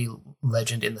like when a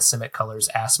legend in the Simic colors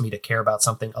asks me to care about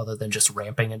something other than just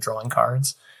ramping and drawing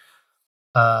cards.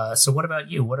 So what about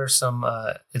you? What are some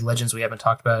legends we haven't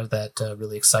talked about that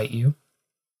really excite you?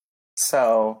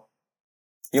 So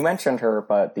you mentioned her,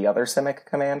 but the other Simic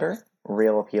commander,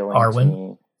 real appealing Arwen. to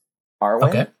me. Arwen.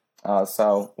 Okay.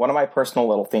 So one of my personal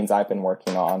little things I've been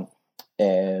working on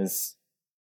is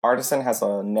Artisan has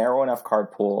a narrow enough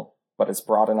card pool, but it's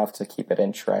broad enough to keep it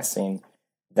interesting,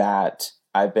 that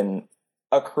I've been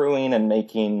accruing and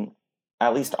making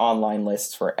at least online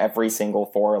lists for every single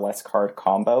 4 or less card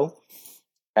combo,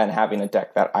 and having a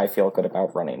deck that I feel good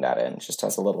about running that in, just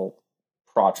as a little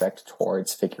project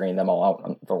towards figuring them all out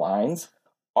on the lines.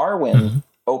 Arwen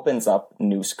opens up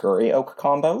new Scurry Oak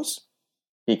combos,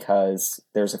 because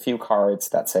there's a few cards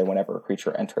that say whenever a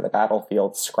creature enter the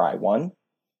battlefield, scry 1.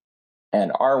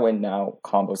 And Arwen now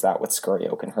combos that with Scurry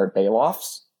Oak and Herd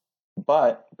Baloffs.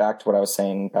 But back to what I was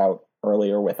saying about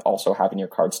earlier with also having your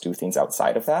cards do things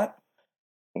outside of that.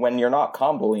 When you're not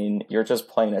comboing, you're just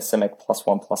playing a Simic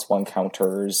 +1/+1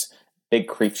 counters, big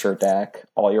creature deck.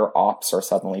 All your ops are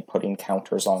suddenly putting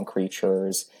counters on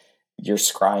creatures. You're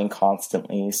scrying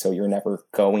constantly, so you're never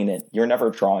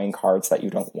drawing cards that you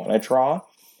don't want to draw.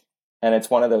 And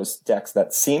it's one of those decks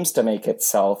that seems to make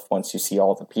itself once you see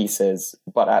all the pieces,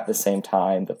 but at the same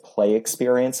time, the play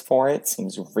experience for it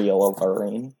seems real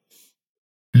alluring.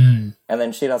 And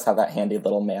then she does have that handy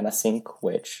little mana sink,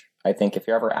 which I think if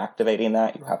you're ever activating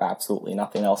that, you have absolutely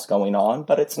nothing else going on,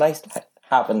 but it's nice to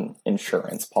have an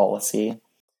insurance policy.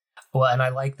 Well, and I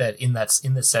like that in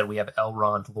this set we have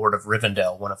Elrond, Lord of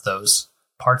Rivendell, one of those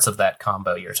parts of that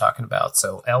combo you're talking about.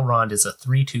 So Elrond is a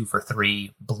 3/2 for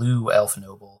 3 blue elf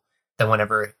noble that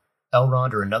whenever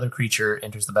Elrond or another creature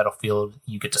enters the battlefield,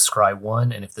 you get to scry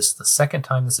 1, and if this is the second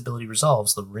time this ability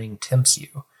resolves, the ring tempts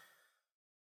you.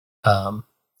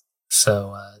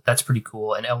 So that's pretty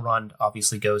cool. And Elrond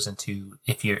obviously goes into,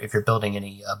 if you're building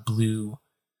any blue,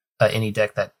 any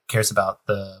deck that cares about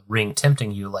the ring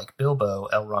tempting you, like Bilbo,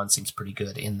 Elrond seems pretty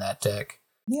good in that deck.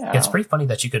 Yeah. It's pretty funny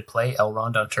that you could play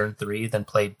Elrond on turn 3, then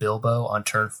play Bilbo on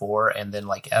turn 4, and then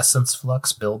like Essence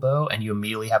Flux Bilbo, and you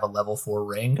immediately have a level 4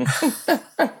 ring.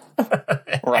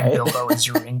 Right. And Bilbo is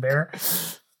your ring bearer.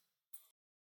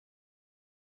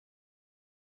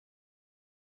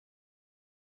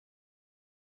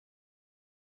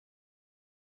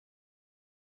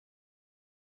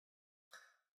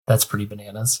 That's pretty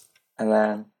bananas. And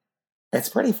then it's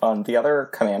pretty fun. The other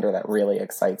commander that really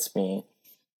excites me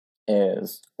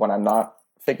is when I'm not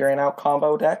figuring out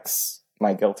combo decks,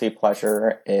 my guilty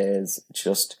pleasure is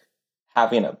just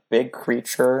having a big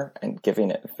creature and giving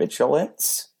it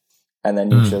vigilance. And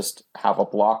then you just have a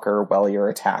blocker while you're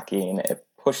attacking. It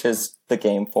pushes the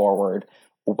game forward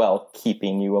while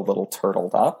keeping you a little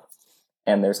turtled up.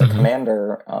 And there's a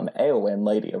commander, Eowyn,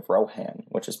 Lady of Rohan,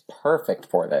 which is perfect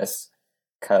for this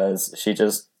because she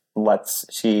is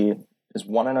 2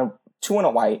 and a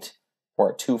white for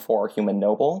a 2/4 human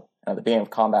noble. At the beginning of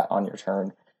combat on your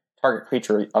turn, target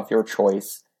creature of your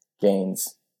choice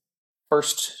gains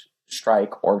first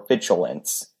strike or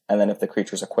vigilance, and then if the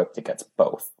creature's equipped, it gets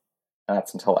both. And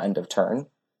that's until end of turn.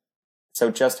 So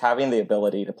just having the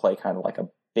ability to play kind of like a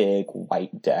big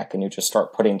white deck, and you just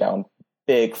start putting down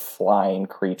big flying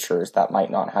creatures that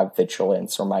might not have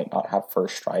vigilance or might not have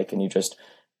first strike, and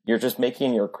you're just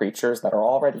making your creatures that are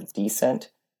already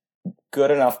decent good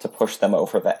enough to push them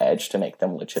over the edge to make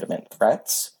them legitimate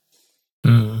threats.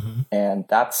 And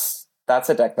that's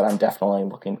a deck that I'm definitely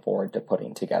looking forward to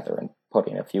putting together and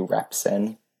putting a few reps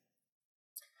in.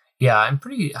 Yeah, I'm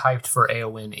pretty hyped for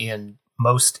Eowyn in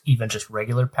most even just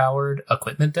regular powered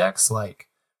equipment decks. Like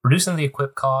reducing the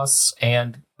equip costs,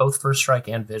 and both First Strike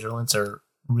and Vigilance are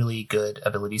really good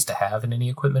abilities to have in any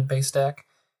equipment based deck.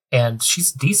 And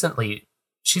she's a decent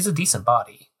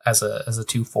body as a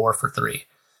 2/4 for 3.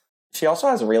 She also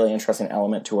has a really interesting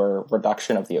element to her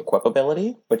reduction of the equip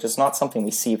ability, which is not something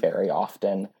we see very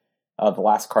often. The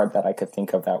last card that I could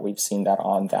think of that we've seen that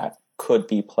on that could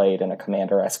be played in a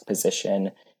commander-esque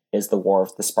position is the War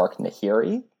of the Spark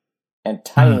Nahiri. And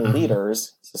Tiny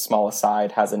Leaders, as a small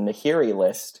aside, has a Nahiri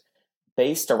list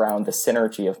based around the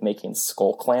synergy of making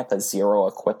Skull Clamp a 0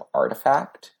 equip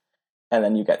artifact, and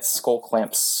then you get Skull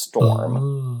Clamp Storm.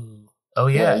 Ooh. Oh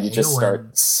yeah, you just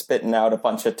start spitting out a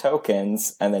bunch of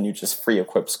tokens, and then you just free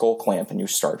equip Skull Clamp, and you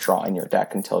start drawing your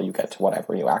deck until you get to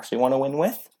whatever you actually want to win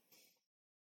with.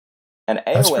 And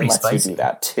Eowyn lets you do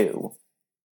that too.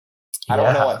 I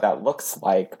don't know what that looks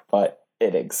like, but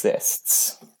it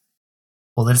exists.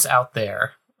 Well, it's out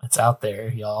there. It's out there,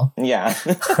 y'all. Yeah.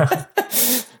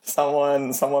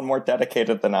 Someone more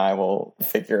dedicated than I will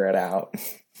figure it out.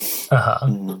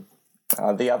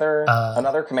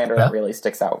 Another commander that really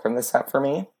sticks out from this set for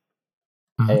me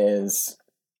is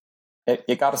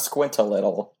you got to squint a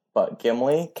little, but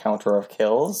Gimli, Counter of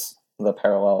Kills, the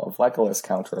parallel of Legolas,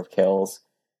 Counter of Kills,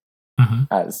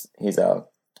 as he's a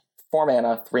 4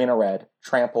 mana, 3 and a red,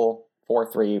 trample,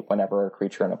 4/3. Whenever a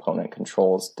creature an opponent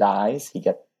controls dies,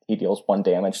 he deals 1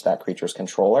 damage to that creature's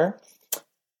controller.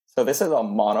 So this is a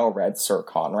mono red Sir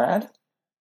Conrad.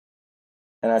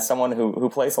 And as someone who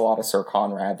plays a lot of Sir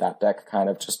Conrad, that deck kind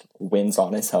of just wins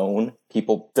on its own.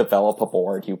 People develop a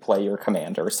board, you play your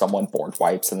commander, someone board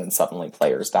wipes, and then suddenly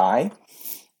players die.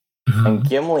 And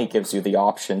Gimli gives you the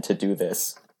option to do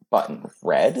this button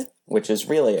red, which is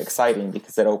really exciting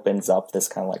because it opens up this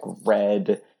kind of like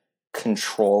red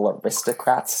control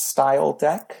aristocrats style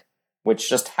deck, which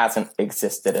just hasn't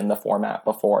existed in the format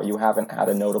before. You haven't had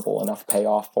a notable enough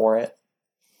payoff for it.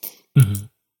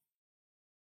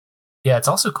 Yeah, it's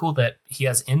also cool that he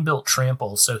has inbuilt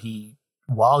trample, so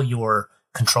while you're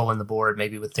controlling the board,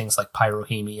 maybe with things like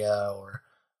Pyrohemia or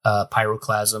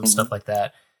Pyroclasm, stuff like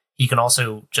that, he can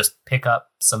also just pick up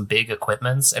some big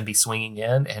equipments and be swinging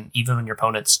in, and even when your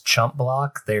opponent's chump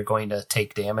block, they're going to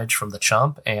take damage from the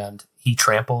chump, and he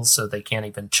tramples so they can't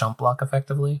even chump block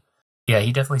effectively. Yeah,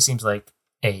 he definitely seems like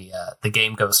the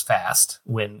game goes fast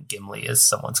when Gimli is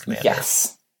someone's commander.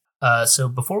 Yes. So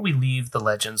before we leave the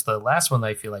legends, the last one that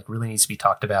I feel like really needs to be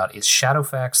talked about is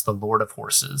Shadowfax, the Lord of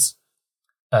Horses.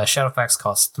 Shadowfax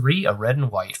costs 3, a red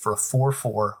and white, for a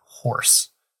 4/4 horse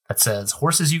that says,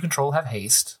 horses you control have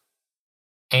haste,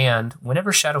 and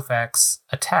whenever Shadowfax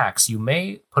attacks, you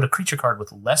may put a creature card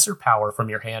with lesser power from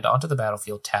your hand onto the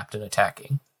battlefield tapped and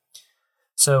attacking.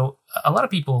 So a lot of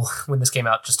people, when this came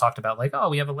out, just talked about like, oh,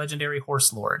 we have a legendary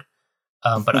horse lord.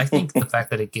 But I think the fact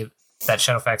that that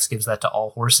Shadowfax gives that to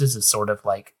all horses is sort of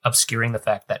like obscuring the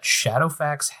fact that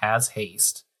Shadowfax has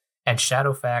haste, and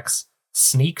Shadowfax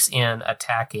sneaks in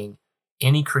attacking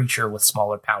any creature with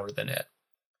smaller power than it,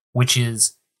 which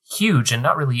is huge and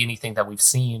not really anything that we've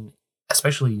seen,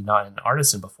 especially not in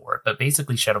Artisan before. But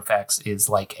basically, Shadowfax is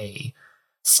like a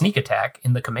sneak attack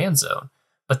in the command zone.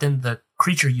 But then the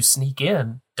creature you sneak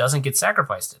in doesn't get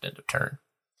sacrificed at end of turn.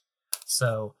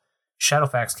 So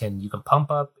Shadowfax you can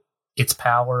pump up its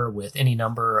power with any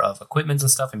number of equipments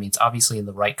and stuff. I mean, it's obviously in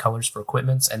the right colors for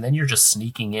equipments, and then you're just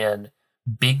sneaking in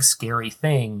big scary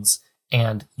things,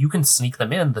 and you can sneak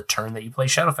them in the turn that you play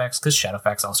Shadowfax, because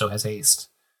Shadowfax also has haste.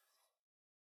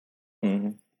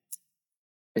 Mm-hmm.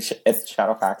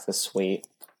 Shadowfax is sweet.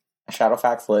 A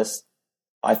Shadowfax list,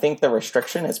 I think the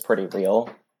restriction is pretty real,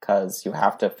 because you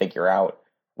have to figure out,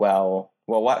 well,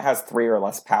 what has 3 or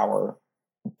less power,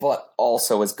 but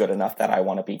also is good enough that I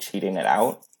want to be cheating it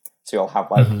out. So you'll have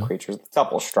creatures with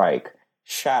double strike.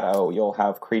 Shadow, you'll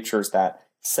have creatures that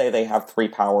say they have 3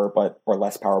 power or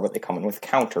less power, but they come in with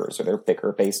counters, or they're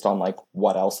bigger based on like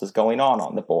what else is going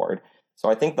on the board. So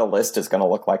I think the list is going to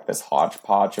look like this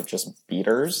hodgepodge of just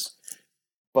beaters,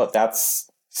 but that's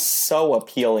so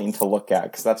appealing to look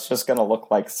at, because that's just going to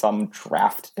look like some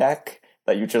draft deck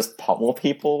that you just pummel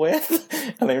people with,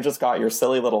 and they've just got your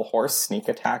silly little horse sneak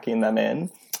attacking them in.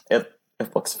 It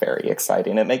looks very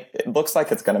exciting. It looks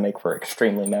like it's going to make for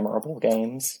extremely memorable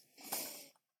games.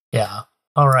 Yeah.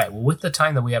 All right. Well, with the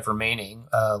time that we have remaining,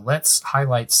 let's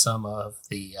highlight some of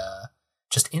the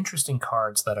just interesting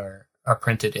cards that are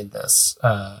printed in this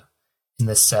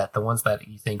set, the ones that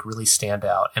you think really stand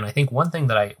out. And I think one thing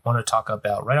that I want to talk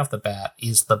about right off the bat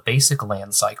is the basic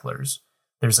land cyclers.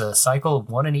 There's a cycle of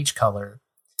 1 in each color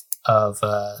of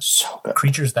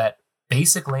creatures that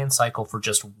basic land cycle for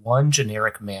just 1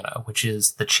 generic mana, which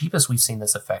is the cheapest we've seen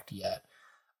this effect yet.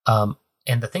 And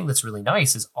the thing that's really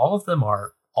nice is all of them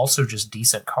are also just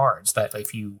decent cards that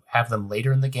if you have them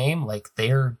later in the game, like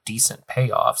they're decent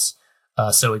payoffs.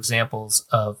 So examples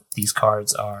of these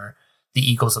cards are the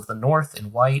Eagles of the North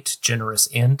in white, Generous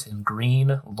Int in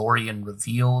green, Lorien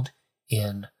Revealed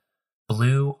in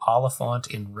blue, Oliphant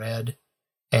in red,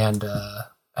 and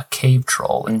a Cave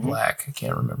Troll in black. I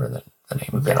can't remember the name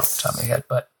of it off the top of my head,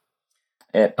 but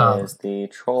it is the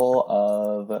Troll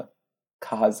of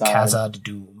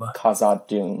Khazad-dûm.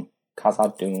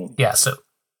 Khazad-dûm. Yeah, so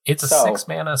it's a 6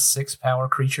 mana, 6 power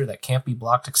creature that can't be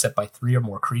blocked except by 3 or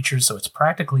more creatures, so it's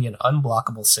practically an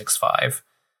unblockable 6/5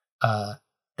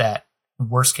 that,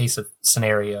 worst case of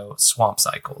scenario, swamp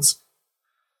cycles.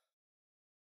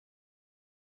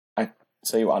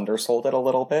 So you undersold it a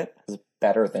little bit. It's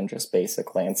better than just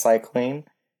basic land cycling,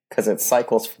 because it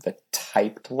cycles for the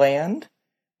typed land,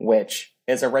 which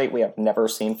is a rate we have never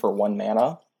seen for 1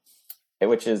 mana,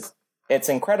 it's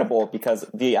incredible, because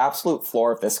the absolute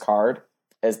floor of this card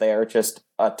is they are just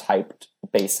a typed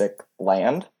basic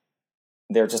land.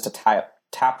 They're just a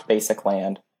tapped basic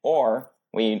land, or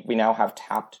we now have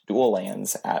tapped dual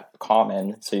lands at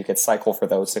common, so you could cycle for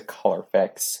those to color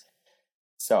fix.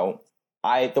 So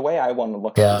the way I want to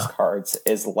look at these cards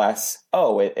is less,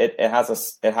 it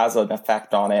has an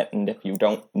effect on it, and if you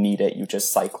don't need it, you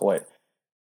just cycle it.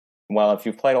 Well, if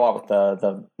you've played a lot with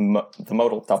the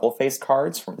modal double-faced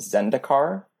cards from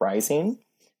Zendikar Rising,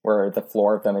 where the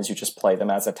floor of them is you just play them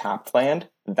as a tapped land,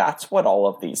 that's what all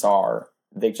of these are.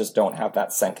 They just don't have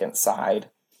that second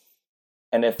side.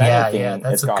 And if anything,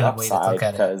 it's got upside,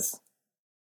 because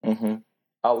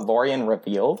Lorien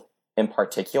Revealed, in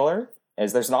particular,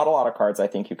 is there's not a lot of cards I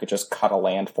think you could just cut a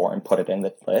land for and put it in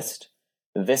the list.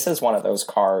 This is one of those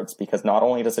cards, because not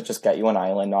only does it just get you an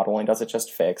island, not only does it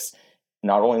just fix,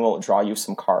 not only will it draw you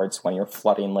some cards when you're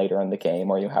flooding later in the game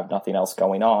or you have nothing else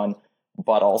going on,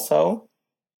 but also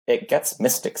it gets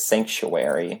Mystic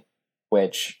Sanctuary,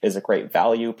 which is a great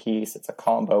value piece. It's a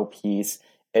combo piece.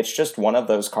 It's just one of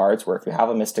those cards where if you have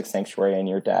a Mystic Sanctuary in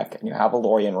your deck and you have a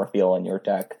Lorien Reveal in your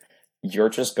deck, you're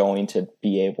just going to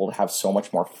be able to have so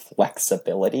much more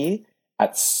flexibility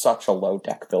at such a low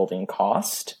deck building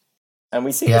cost. And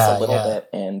we see this a little bit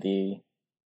in the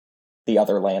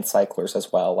other land cyclers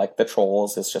as well. Like the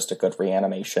Trolls is just a good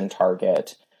reanimation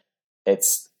target.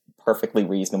 It's perfectly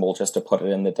reasonable just to put it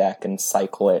in the deck and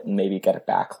cycle it and maybe get it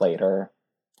back later.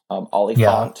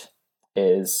 Oliphant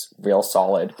is real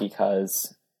solid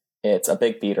because it's a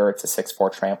big beater. It's a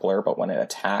 6/4 trampler, but when it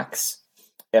attacks,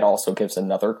 it also gives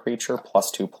another creature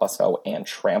 +2/+0 and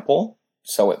trample,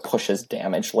 so it pushes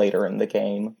damage later in the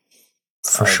game.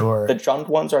 For sure. The Jund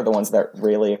ones are the ones that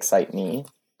really excite me,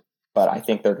 but I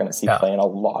think they're going to see play in a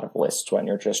lot of lists when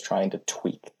you're just trying to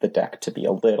tweak the deck to be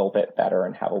a little bit better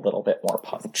and have a little bit more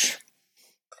punch.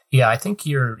 Yeah, I think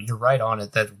you're right on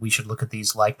it that we should look at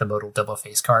these like the modal double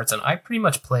face cards. And I pretty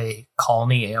much play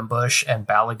Colony Ambush and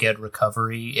Balaged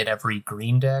Recovery in every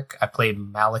green deck. I play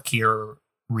Malakir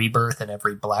Rebirth in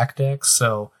every black deck.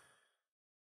 So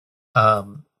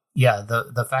yeah,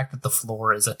 the fact that the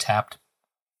floor is a tapped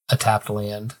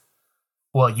land.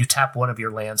 Well, you tap one of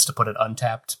your lands to put an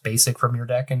untapped basic from your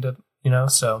deck into,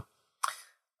 so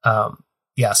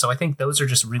yeah, so I think those are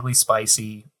just really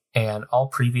spicy. And all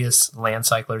previous land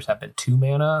cyclers have been 2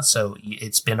 mana, so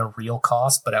it's been a real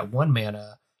cost. But at 1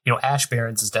 mana, Ash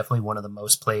Barrens is definitely one of the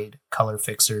most played color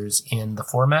fixers in the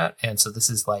format, and so this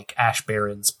is like Ash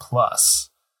Barrens plus.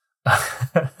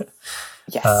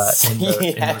 Yes, in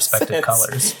the respective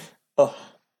colors. Oh,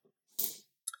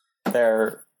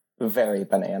 they're very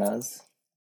bananas.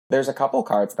 There's a couple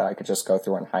cards that I could just go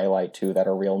through and highlight too that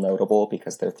are real notable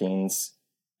because they're things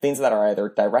that are either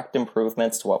direct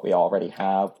improvements to what we already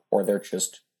have, or they're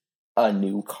just a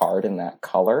new card in that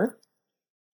color.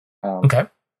 Okay.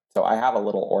 So I have a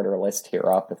little order list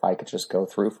here up if I could just go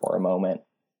through for a moment.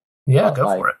 Yeah, go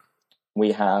for it.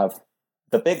 We have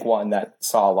the big one that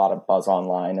saw a lot of buzz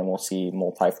online and we'll see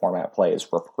multi-format play is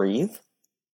Reprieve,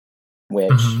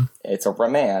 which it's a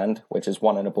remand, which is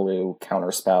 1 and a blue,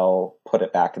 counterspell, put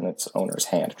it back in its owner's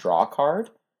hand, draw a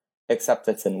card, except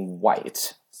it's in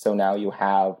white. So now you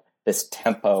have this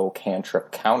tempo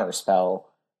cantrip counterspell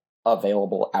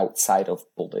available outside of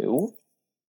blue,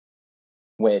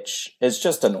 which is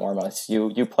just enormous.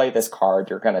 You play this card,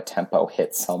 you're going to tempo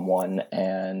hit someone,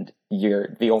 and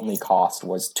the only cost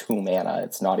was 2 mana.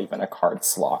 It's not even a card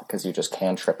slot because you just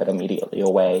cantrip it immediately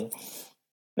away.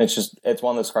 It's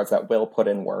one of those cards that will put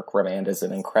in work. Remand is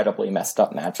an incredibly messed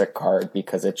up Magic card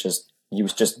because you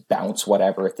just bounce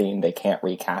whatever theme, they can't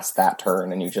recast that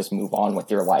turn, and you just move on with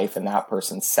your life, and that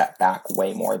person's set back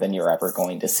way more than you're ever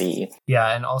going to see.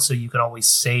 Yeah, and also you can always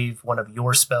save one of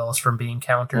your spells from being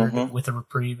countered with a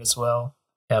Reprieve as well.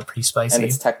 Yeah, pretty spicy. And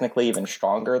it's technically even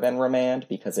stronger than Remand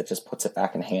because it just puts it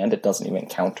back in hand. It doesn't even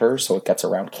counter, so it gets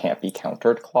around can't be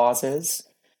countered clauses.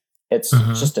 It's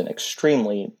just an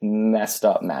extremely messed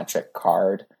up Magic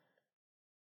card.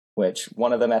 Which,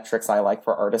 one of the metrics I like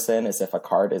for Artisan is if a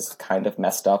card is kind of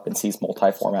messed up and sees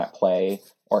multi-format play,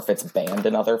 or if it's banned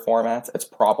in other formats, it's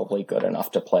probably good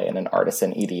enough to play in an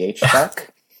Artisan EDH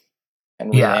deck.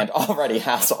 And Remand already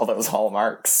has all those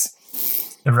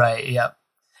hallmarks. Right, yep.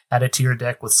 Add it to your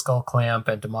deck with Skull Clamp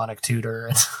and Demonic Tutor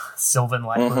and Sylvan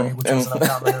Library, which was an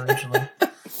uncommon originally.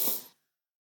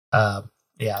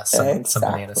 Yeah, some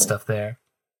banana stuff there.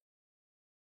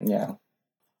 Yeah.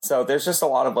 So there's just a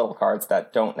lot of little cards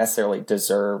that don't necessarily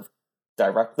deserve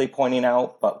directly pointing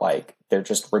out, but they're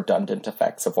just redundant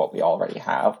effects of what we already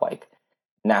have. Like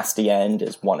Nasty End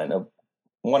is 1 and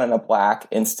a black,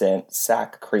 instant,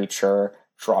 sack creature,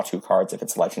 draw 2 cards. If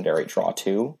it's legendary, draw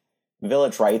 2.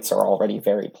 Village Rites are already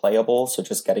very playable, so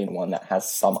just getting one that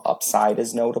has some upside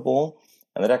is notable.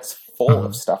 And the deck's full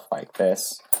of stuff like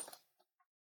this.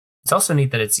 It's also neat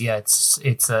that it's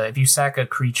if you sack a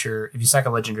creature, if you sack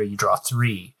a legendary, you draw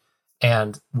 3,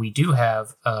 and we do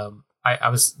have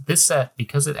this set,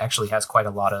 because it actually has quite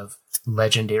a lot of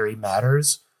legendary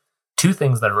matters. 2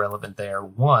 things that are relevant there.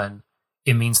 1,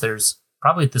 it means there's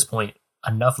probably at this point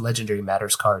enough legendary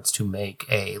matters cards to make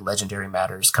a legendary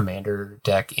matters commander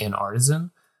deck in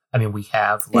Artisan. I mean, we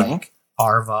have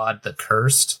Arvad the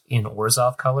Cursed in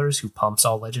Orzhov colors who pumps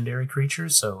all legendary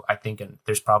creatures. So I think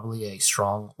there's probably a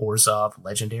strong Orzhov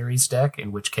legendaries deck,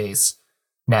 in which case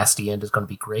Nasty End is going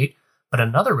to be great. But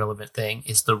another relevant thing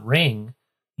is the ring.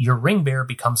 Your ring bearer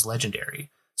becomes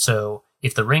legendary. So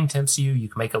if the ring tempts you, you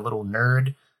can make a little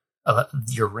nerd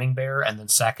your ring bearer and then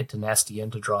sack it to Nasty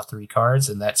End to draw 3 cards.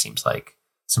 And that seems like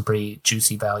some pretty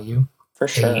juicy value. For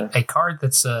sure. A card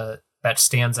that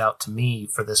stands out to me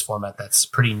for this format that's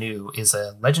pretty new is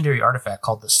a legendary artifact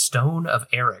called the Stone of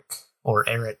Eric, or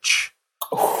Erich.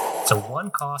 It's a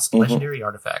 1-cost legendary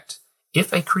artifact.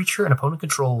 If a creature an opponent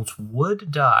controls would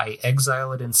die,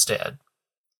 exile it instead.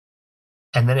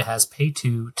 And then it has pay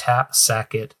 2, tap,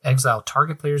 sack it, exile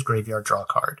target player's graveyard, draw a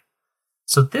card.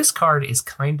 So this card is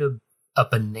kind of a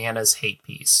bananas hate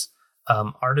piece.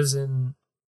 Artisan,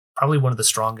 probably one of the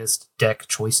strongest deck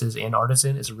choices in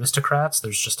Artisan is Aristocrats.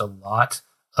 There's just a lot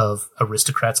of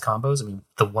Aristocrats combos. I mean,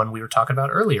 the one we were talking about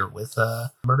earlier with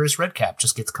Murderous Redcap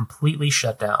just gets completely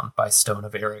shut down by Stone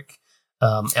of Eric.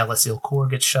 Ellis Ilkor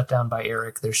gets shut down by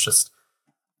Eric. There's just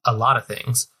a lot of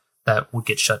things that would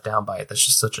get shut down by it. That's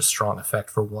just such a strong effect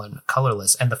for one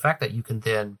colorless. And the fact that you can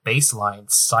then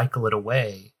baseline cycle it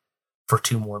away for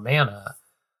 2 more mana,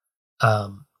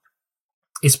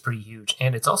 is pretty huge.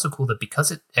 And it's also cool that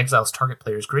because it exiles target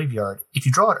player's graveyard, if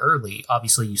you draw it early,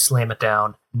 obviously you slam it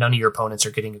down. None of your opponents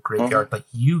are getting a graveyard, but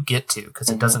you get to, because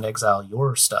it doesn't exile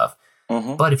your stuff.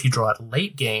 But if you draw it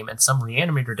late game and some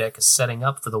Reanimator deck is setting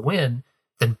up for the win,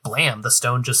 then blam, the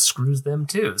stone just screws them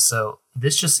too. So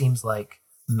this just seems like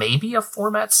maybe a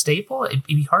format staple. It'd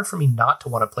be hard for me not to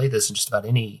want to play this in just about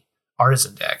any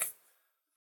Artisan deck.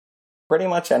 Pretty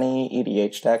much any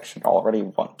EDH deck should already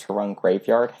want to run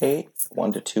Graveyard Hate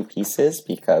 1 to 2 pieces,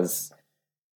 because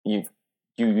you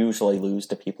usually lose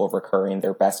to people recurring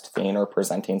their best theme or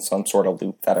presenting some sort of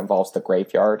loop that involves the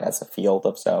graveyard as a field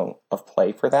of zone of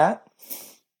play for that.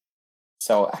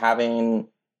 So having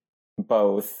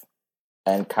both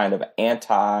and kind of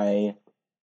having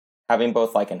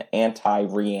both like an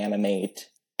anti-reanimate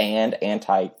and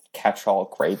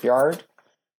anti-catch-all graveyard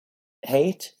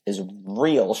hate is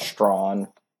real strong.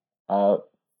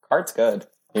 Card's good.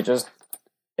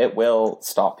 It will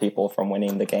stop people from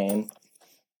winning the game.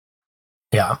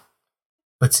 Yeah.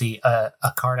 Let's see. A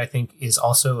card I think is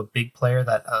also a big player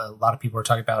that a lot of people are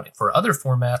talking about for other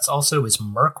formats also is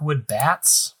Mirkwood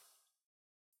Bats.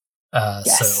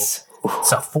 Yes. So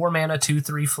it's a 4-mana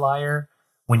 2/3 flyer.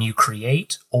 When you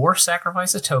create or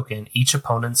sacrifice a token, each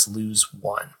opponents lose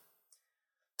 1.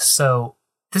 So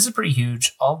this is pretty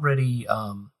huge. Already,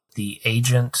 the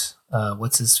agent,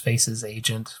 what's his face's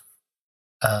agent?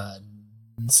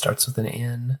 Starts with an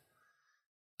N.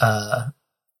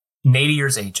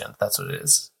 Nadier's agent, that's what it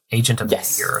is. Agent of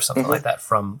Nadir or something like that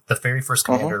from the very first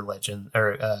Commander Legend,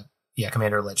 or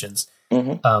Commander Legends.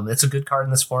 It's a good card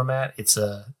in this format. It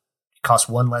costs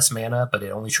 1 less mana, but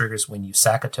it only triggers when you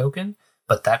sack a token.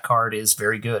 But that card is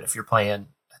very good if you're playing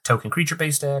a token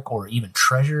creature-based deck or even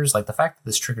treasures. Like, the fact that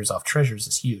this triggers off treasures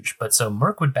is huge. But so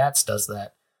Mirkwood Bats does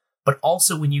that. But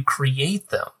also when you create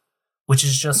them, which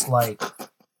is just like...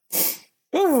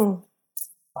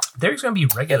 There's going to be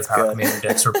regular power commander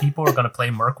decks where people are going to play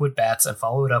Mirkwood Bats and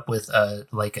follow it up with a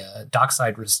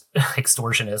Dockside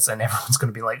Extortionist, and everyone's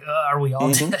going to be like, are we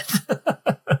all dead?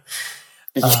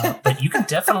 But you can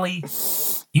definitely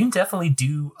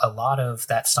do a lot of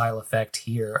that style effect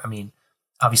here. I mean,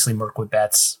 obviously Mirkwood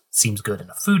Bats seems good in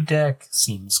a food deck,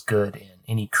 seems good in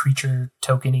any creature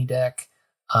tokeny deck,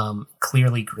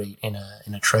 clearly great in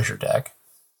a treasure deck.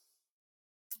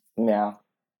 Yeah.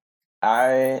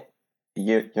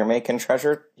 You're making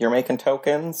treasure, you're making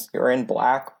tokens, you're in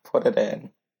black, put it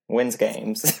in. Wins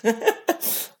games.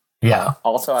 Yeah.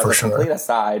 Also, as a complete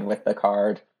aside with the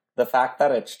card, the fact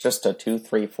that it's just a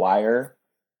 2/3 flyer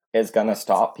is going to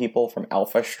stop people from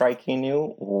alpha striking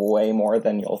you way more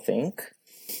than you'll think.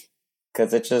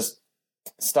 Because it's just,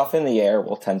 stuff in the air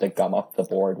will tend to gum up the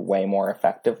board way more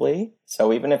effectively.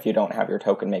 So even if you don't have your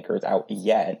token makers out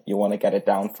yet, you want to get it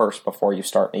down first before you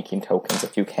start making tokens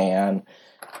if you can.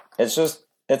 It's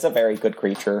a very good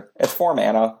creature. It's 4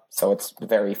 mana, so it's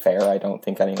very fair. I don't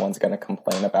think anyone's going to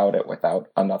complain about it without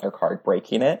another card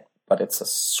breaking it, but it's a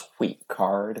sweet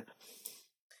card.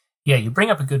 Yeah, you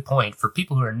bring up a good point. For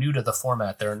people who are new to the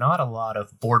format, there are not a lot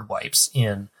of board wipes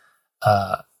in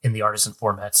the Artisan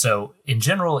format. So in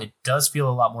general, it does feel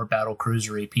a lot more battle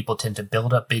cruisery. People tend to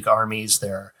build up big armies.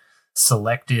 There are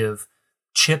selective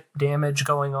chip damage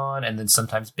going on, and then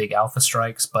sometimes big alpha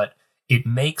strikes, but it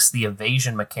makes the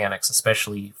evasion mechanics,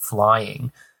 especially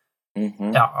flying,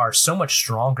 are so much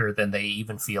stronger than they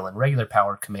even feel in regular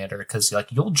power commander, because like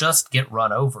you'll just get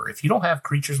run over. If you don't have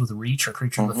creatures with reach or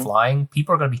creatures with flying,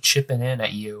 people are going to be chipping in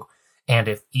at you. And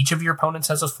if each of your opponents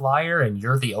has a flyer and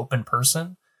you're the open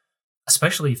person,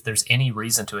 especially if there's any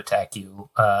reason to attack you,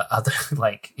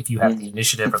 like if you have the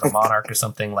initiative or the monarch or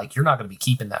something, like you're not going to be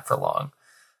keeping that for long.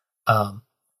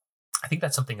 I think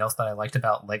that's something else that I liked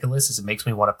about Legolas, is it makes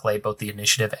me want to play both the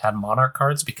initiative and monarch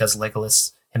cards, because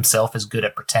Legolas himself is good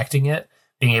at protecting it,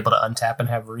 being able to untap and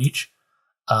have reach.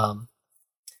 I'm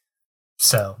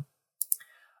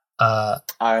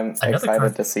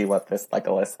excited to see what this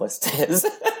Legolas list is.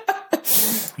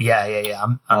 Yeah.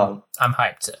 I'm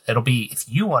hyped. It'll be, if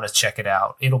you want to check it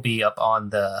out, it'll be up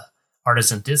on the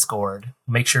Artisan Discord.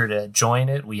 Make sure to join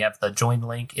it. We have the join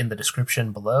link in the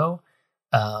description below.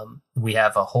 We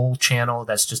have a whole channel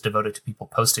that's just devoted to people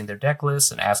posting their deck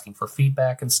lists and asking for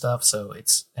feedback and stuff. So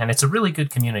it's a really good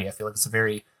community. I feel like it's a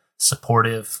very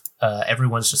supportive.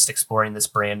 Everyone's just exploring this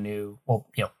brand new,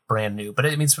 but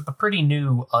it's a pretty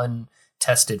new,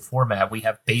 untested format. We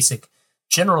have basic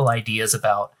general ideas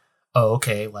about,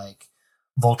 like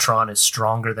Voltron is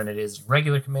stronger than it is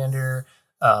regular Commander.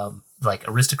 Like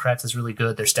Aristocrats is really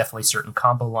good. There's definitely certain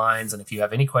combo lines, and if you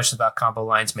have any questions about combo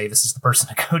lines, Mavis is the person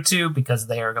to go to, because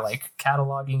they are like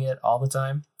cataloging it all the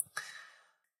time.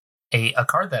 A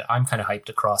card that I'm kind of hyped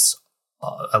across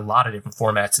a lot of different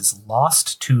formats is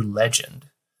Lost to Legend.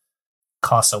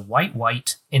 Costs a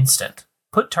white instant.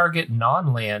 Put target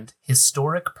non-land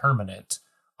historic permanent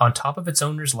on top of its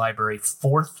owner's library,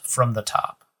 fourth from the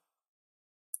top.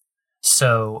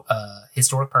 So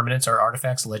historic permanents are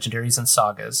artifacts, legendaries, and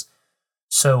sagas.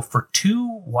 So for 2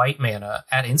 white mana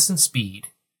at instant speed,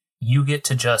 you get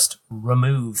to just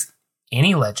remove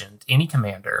any legend, any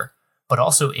commander, but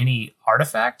also any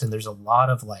artifact. And there's a lot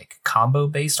of like combo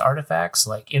based artifacts,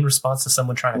 like in response to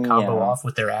someone trying to combo off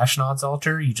with their Ashnod's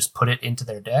Altar, you just put it into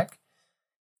their deck.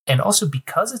 And also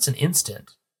because it's an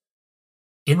instant,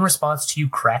 in response to you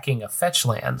cracking a fetch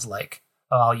land, like,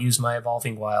 oh, I'll use my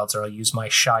Evolving Wilds or I'll use my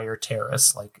Shire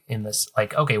Terrace, like in this,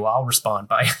 like, okay, well, I'll respond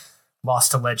by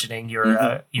Lost to Legending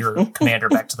your commander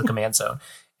back to the command zone.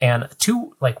 And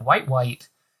 2, like, white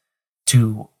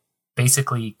to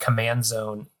basically command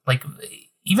zone, like,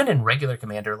 even in regular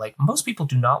commander, like, most people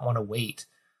do not want to wait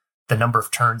the number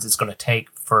of turns it's going to take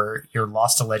for your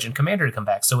Lost to Legend commander to come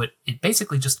back. So it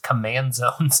basically just command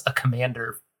zones a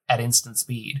commander at instant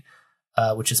speed,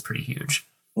 which is pretty huge.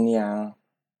 Yeah.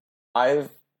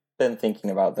 I've been thinking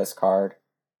about this card.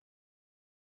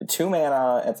 2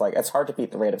 mana, it's hard to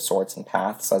beat the Rate of Swords and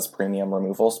Paths as premium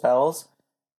removal spells.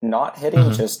 Not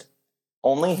hitting, just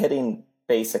only hitting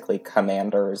basically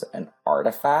commanders and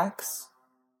artifacts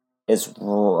is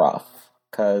rough.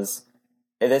 Because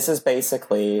this is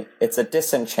basically, it's a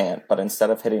disenchant, but instead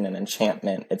of hitting an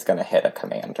enchantment, it's going to hit a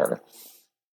commander.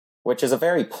 Which is a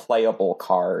very playable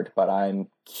card, but I'm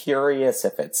curious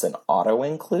if it's an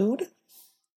auto-include.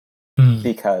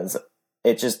 Because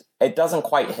it doesn't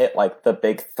quite hit like the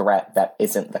big threat that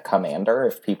isn't the commander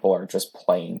if people are just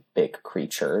playing big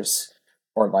creatures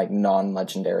or like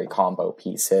non-legendary combo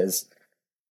pieces.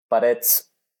 But it's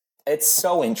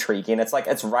so intriguing. It's like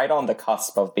it's right on the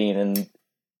cusp of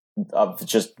of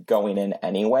just going in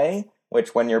anyway,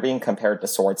 which when you're being compared to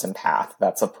Swords and Path,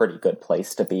 that's a pretty good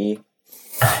place to be.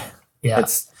 Yeah.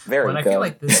 It's very good.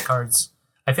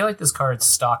 I feel like this card's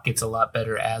stock gets a lot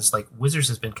better as like Wizards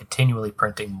has been continually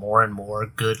printing more and more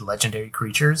good legendary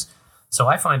creatures. So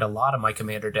I find a lot of my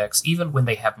commander decks, even when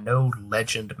they have no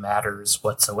legend matters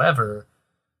whatsoever,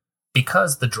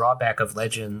 because the drawback of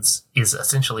legends is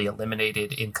essentially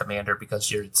eliminated in commander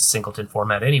because you're singleton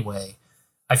format anyway.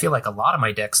 I feel like a lot of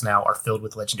my decks now are filled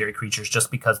with legendary creatures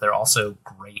just because they're also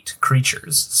great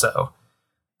creatures. So,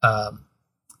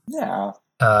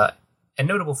 and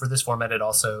notable for this format, it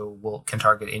also can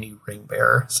target any ring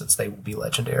bearer since they will be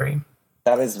legendary.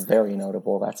 That is very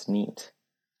notable. That's neat.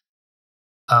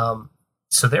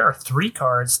 So there are 3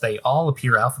 cards. They all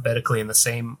appear alphabetically in the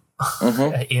same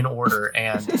in order,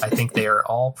 and I think they are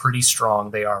all pretty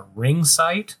strong. They are Ring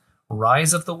Sight,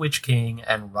 Rise of the Witch King,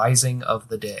 and Rising of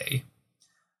the Day.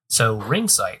 So Ring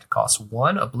Sight costs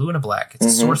 1, a blue and a black. It's a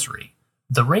sorcery.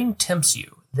 The ring tempts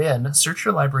you. Then, search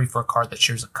your library for a card that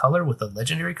shares a color with a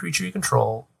legendary creature you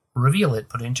control, reveal it,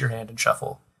 put it into your hand, and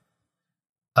shuffle.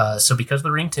 So because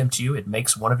the ring tempts you, it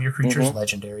makes one of your creatures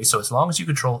legendary. So as long as you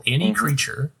control any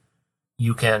creature,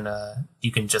 you can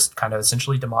just kind of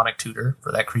essentially demonic tutor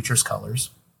for that creature's colors.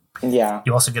 Yeah.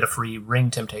 You also get a free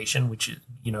ring temptation, which,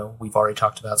 we've already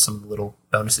talked about some little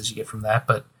bonuses you get from that,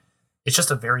 but it's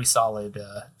just a very solid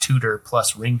tutor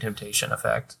plus ring temptation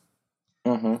effect.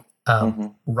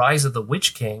 Rise of the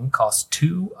Witch King costs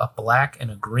 2, a black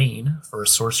and a green for a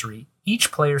sorcery.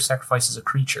 Each player sacrifices a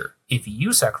creature. If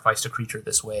you sacrificed a creature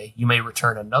this way, you may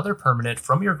return another permanent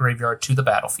from your graveyard to the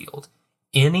battlefield.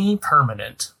 Any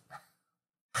permanent,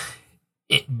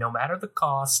 no matter the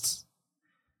cost,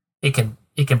 it can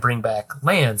bring back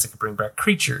lands, it can bring back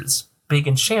creatures, big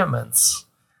enchantments,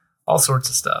 all sorts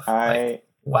of stuff.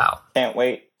 Wow. Can't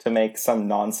wait to make some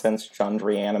nonsense Jund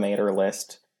Reanimator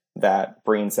list that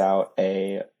brings out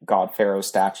a God Pharaoh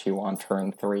statue on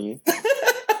turn 3.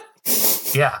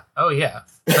 Yeah. Oh, yeah.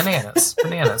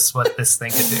 Bananas. What this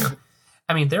thing can do.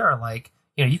 I mean, there are like,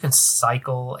 you can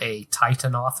cycle a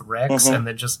Titanoth Rex and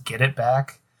then just get it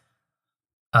back.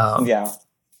 I have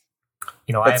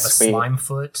a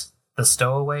Slimefoot, the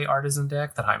Stowaway Artisan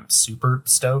deck that I'm super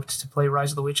stoked to play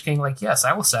Rise of the Witch King. Like, yes,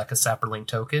 I will sack a Sapperling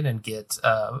token and get,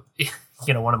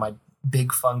 one of my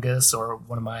big fungus or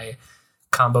one of my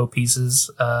combo pieces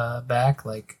back,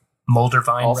 like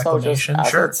Moldervine also Reclamation.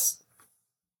 Sure.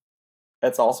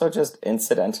 It's also just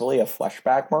incidentally a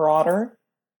Fleshback Marauder.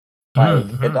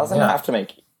 It doesn't have to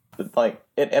make... Like,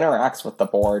 it interacts with the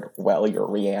board while you're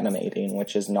reanimating,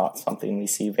 which is not something we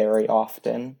see very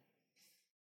often.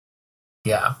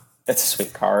 Yeah. It's a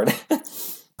sweet card.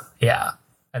 Yeah.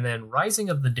 And then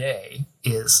Rising of the Day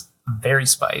is very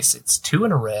spice. It's 2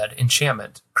 and a red,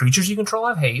 enchantment. Creatures you control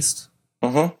have haste.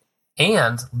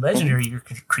 And legendary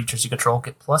creatures you control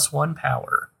get +1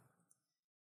 power.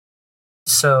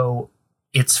 So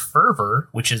it's Fervor,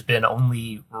 which has been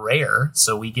only rare.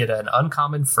 So we get an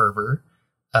uncommon Fervor.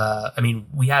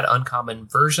 We had uncommon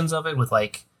versions of it with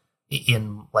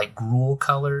in Gruul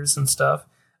colors and stuff.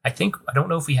 I don't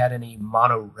know if we had any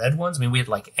mono red ones. We had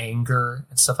Anger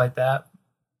and stuff like that.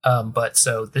 But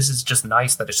so this is just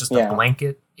nice that it's just a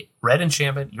blanket red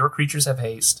enchantment. Your creatures have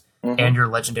haste, and your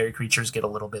legendary creatures get a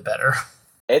little bit better.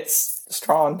 It's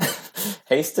strong.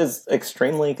 Haste is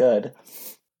extremely good.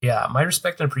 Yeah, my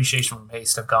respect and appreciation from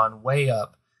haste have gone way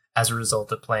up as a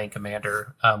result of playing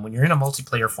Commander. When you're in a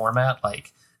multiplayer format,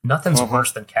 nothing's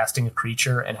worse than casting a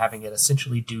creature and having it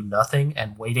essentially do nothing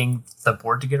and waiting the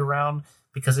board to get around,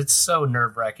 because it's so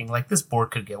nerve-wracking. This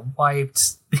board could get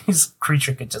wiped. This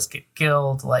creature could just get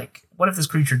killed. What if this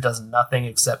creature does nothing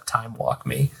except time walk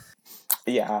me?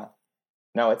 Yeah.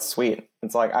 No, it's sweet.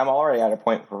 It's I'm already at a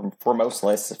point for most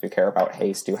lists, if you care about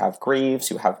haste, you have Greaves,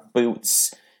 you have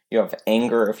Boots, you have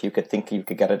Anger if you could think you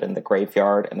could get it in the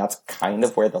graveyard, and that's kind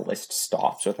of where the list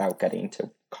stops without getting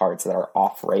to cards that are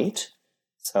off-rate.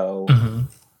 So,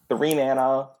 3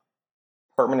 mana,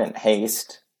 permanent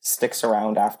haste, sticks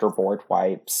around after board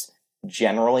wipes,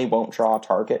 generally won't draw a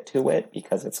target to it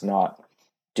because it's not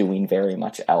doing very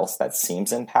much else that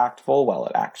seems impactful while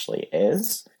it actually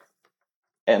is.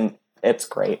 And it's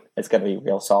great. It's going to be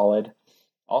real solid.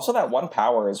 Also, that 1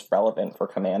 power is relevant for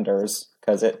commanders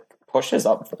because it pushes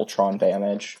up Voltron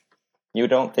damage. You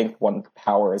don't think 1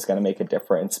 power is going to make a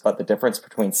difference, but the difference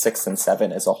between 6 and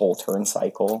 7 is a whole turn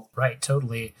cycle. Right,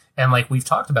 totally. And we've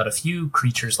talked about a few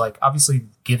creatures, obviously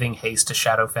giving haste to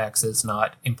Shadowfax is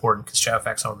not important because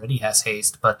Shadowfax already has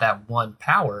haste, but that 1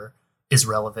 power is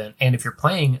relevant. And if you're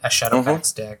playing a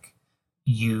Shadowfax deck,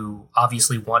 you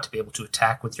obviously want to be able to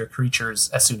attack with your creatures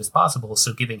as soon as possible,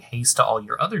 so giving haste to all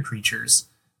your other creatures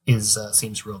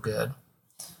seems real good.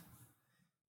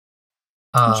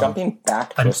 Jumping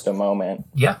back just a moment.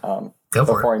 Yeah. Go for it.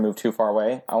 Before we move too far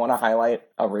away, I want to highlight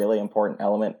a really important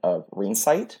element of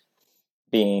Rinesight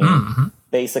being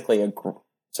basically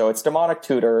so it's Demonic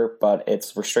Tutor, but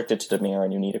it's restricted to Dimir,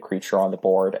 and you need a creature on the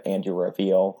board and you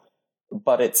reveal.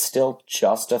 But it's still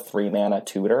just a 3 mana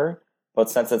tutor. But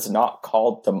since it's not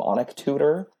called Demonic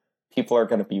Tutor, people are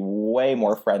going to be way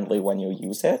more friendly when you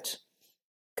use it.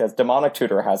 Because Demonic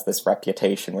Tutor has this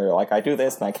reputation where you're I do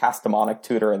this and I cast Demonic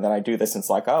Tutor and then I do this and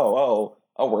it's oh,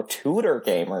 we're tutor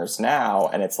gamers now.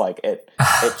 And it's it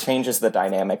changes the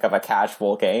dynamic of a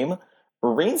casual game.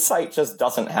 Rinesight just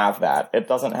doesn't have that. It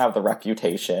doesn't have the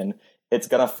reputation. It's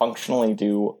going to functionally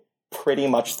do pretty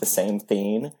much the same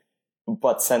thing.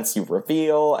 But since you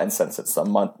reveal, and since it's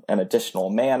an additional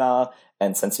mana,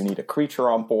 and since you need a creature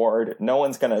on board, no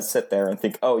one's going to sit there and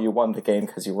think, oh, you won the game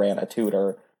because you ran a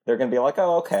tutor. They're going to be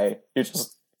oh, okay,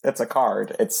 it's a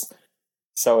card. It's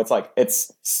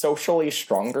socially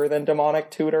stronger than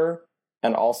Demonic Tutor,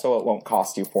 and also it won't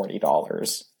cost you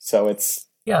 $40. So it's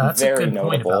that's very a good notable.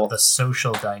 Point about the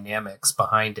social dynamics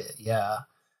behind it. Yeah,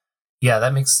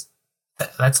 that's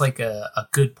a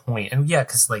good point. And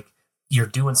because you're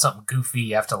doing something goofy,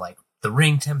 you have to the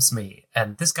ring tempts me,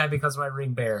 and this guy becomes my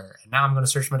ring bearer, and now I'm going to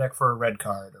search my deck for a red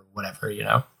card or whatever,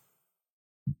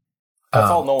 That's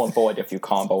all null and void if you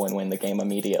combo and win the game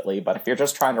immediately, but if you're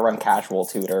just trying to run casual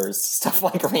tutors, stuff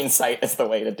like Rinesight is the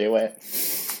way to do it.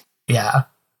 Yeah.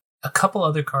 A couple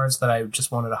other cards that I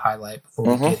just wanted to highlight before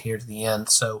we get here to the end.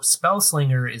 So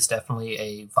Spellslinger is definitely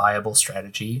a viable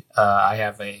strategy. I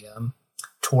have a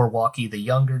Torwalkie the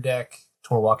Younger deck.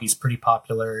 Torwalkie's pretty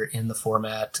popular in the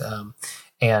format,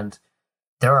 and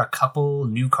there are a couple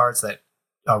new cards that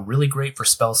are really great for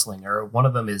Spellslinger. One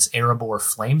of them is Erebor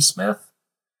Flamesmith,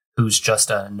 who's just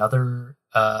another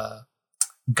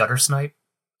gutter snipe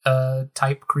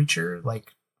type creature.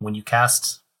 When you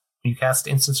cast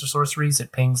instants or sorceries,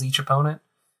 it pings each opponent.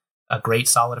 A great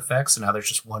solid effect. So now there's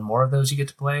just one more of those you get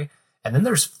to play. And then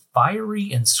there's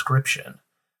Fiery Inscription,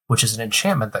 which is an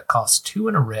enchantment that costs 2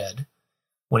 and a red.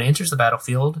 When it enters the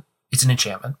battlefield, it's an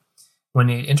enchantment. When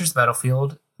it enters the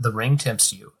battlefield, the ring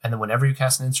tempts you, and then whenever you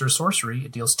cast an instant or sorcery,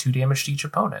 it deals 2 damage to each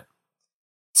opponent.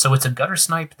 So it's a gutter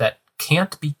snipe that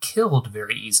can't be killed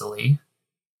very easily,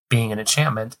 being an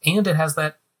enchantment, and it has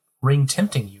that ring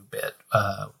tempting you bit.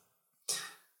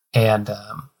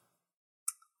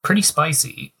 Pretty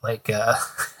spicy.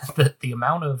 The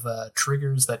amount of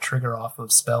triggers that trigger off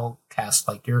of spell cast,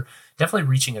 you're definitely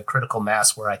reaching a critical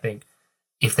mass where I think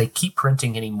if they keep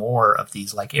printing any more of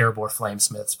these, Erebor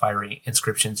Flamesmiths, Fiery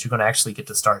Inscriptions, you're going to actually get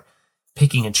to start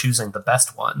picking and choosing the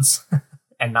best ones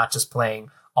and not just playing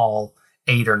all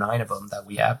 8 or 9 of them that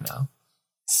we have now.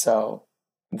 So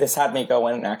this had me go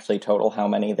in and actually total how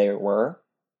many there were.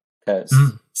 because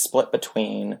split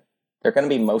between, they're going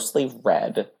to be mostly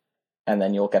red, and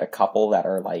then you'll get a couple that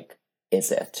are like,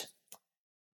 is it?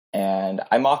 And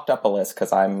I mocked up a list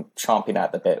because I'm chomping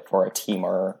at the bit for a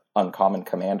Temur uncommon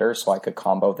commander, so I could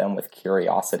combo them with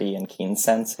Curiosity and Keen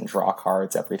Sense and draw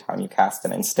cards every time you cast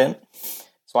an instant.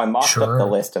 So I mocked up the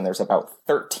list, and there's about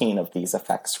 13 of these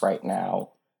effects right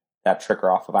now that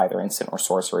trigger off of either instant or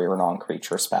sorcery or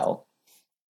non-creature spell.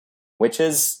 Which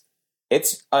is,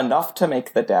 it's enough to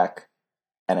make the deck,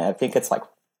 and I think it's like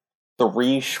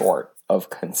 3 short of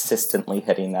consistently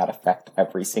hitting that effect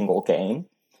every single game.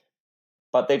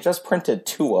 But they just printed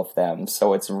 2 of them,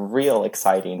 so it's real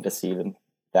exciting to see them,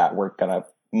 that we're going to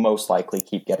most likely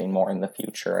keep getting more in the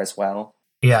future as well.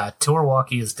 Yeah,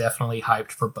 Torwalkie is definitely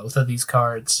hyped for both of these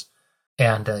cards.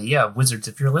 And Wizards,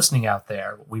 if you're listening out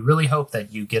there, we really hope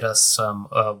that you get us some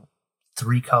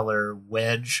 3-color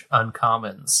wedge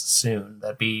uncommons soon.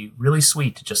 That'd be really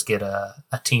sweet to just get a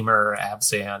Temur,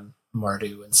 Abzan,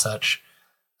 Mardu, and such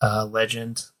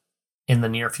legend in the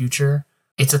near future.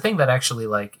 It's a thing that actually,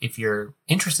 like, if you're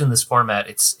interested in this format,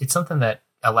 it's something that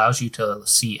allows you to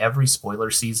see every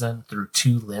spoiler season through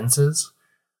 2 lenses.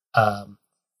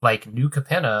 Like New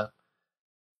Capenna,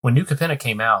 when New Capenna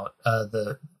came out,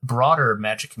 the broader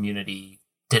Magic community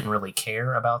didn't really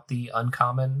care about the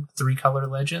uncommon 3-color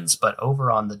legends, but over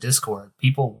on the Discord,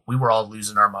 we were all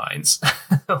losing our minds.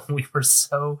 We were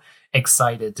so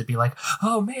excited to be like,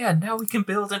 oh man, now we can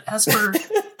build an Esper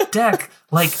deck.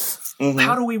 Like,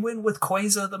 how do we win with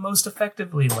Quasar the most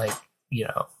effectively? Like,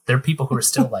 there are people who are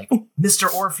still like, Mr.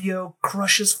 Orfeo,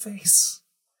 crush his face.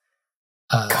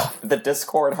 The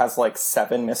Discord has like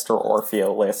 7 Mr.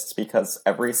 Orfeo lists because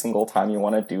every single time you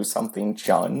want to do something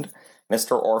Jund,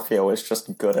 Mr. Orfeo is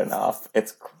just good enough.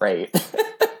 It's great.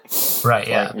 Right,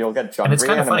 yeah. Like, you'll get Jund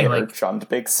Reanimator, Jund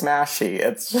Big Smashy.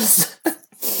 It's just...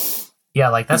 Yeah,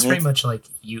 like, that's pretty much like,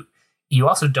 you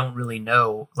also don't really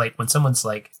know, like, when someone's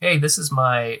like, hey, this is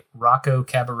my Rocco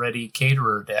Cabaretti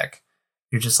Caterer deck,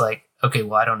 you're just like, okay,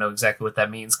 well, I don't know exactly what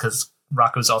that means, because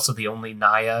Rocco's also the only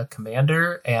Naya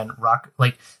commander, and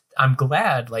I'm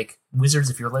glad, like, Wizards,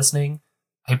 if you're listening,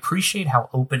 I appreciate how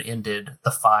open-ended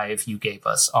the 5 you gave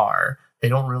us are. They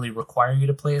don't really require you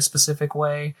to play a specific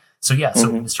way. So yeah, so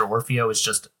Mr. Orfeo is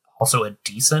just also a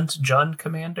decent Jund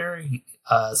commander.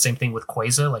 Same thing with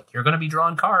Quasar, like, you're going to be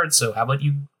drawing cards, so how about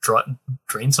you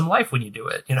drain some life when you do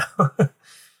it,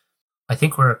 I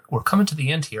think we're coming to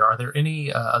the end here. Are there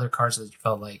any other cards that you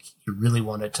felt like you really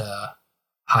wanted to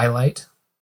highlight?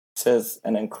 This is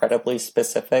an incredibly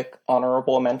specific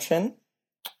honorable mention,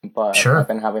 but sure. I've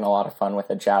been having a lot of fun with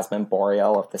a Jasmine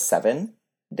Boreal of the 7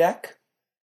 deck,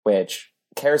 which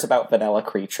cares about vanilla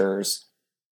creatures.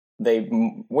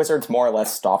 Wizards more or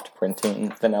less stopped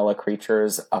printing vanilla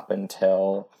creatures up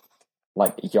until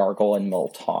like Yargle and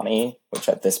Multani, which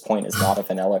at this point is not a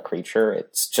vanilla creature,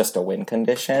 it's just a win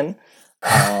condition.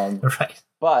 Right.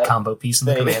 But combo piece in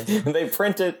the command. They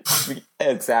printed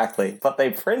exactly, but they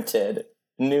printed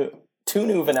 2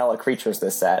 new vanilla creatures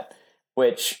this set,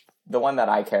 which the one that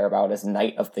I care about is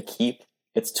Knight of the Keep.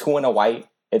 It's 2 and a white.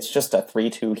 It's just a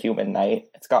 3/2 human knight.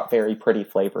 It's got very pretty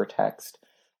flavor text.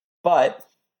 But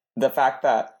the fact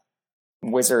that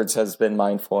Wizards has been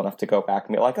mindful enough to go back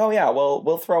and be like, oh yeah,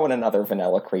 we'll throw in another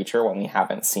vanilla creature when we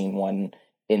haven't seen one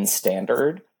in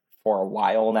Standard for a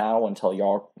while now, until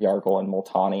Yargle and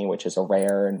Multani, which is a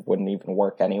rare and wouldn't even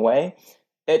work anyway.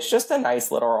 It's just a nice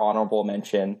little honorable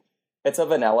mention. It's a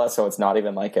vanilla, so it's not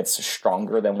even like it's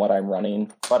stronger than what I'm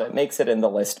running, but it makes it in the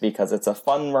list because it's a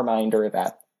fun reminder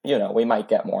that, we might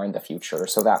get more in the future,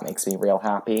 so that makes me real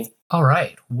happy. All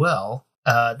right, well,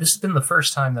 this has been the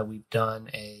first time that we've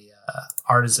done a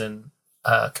Artisan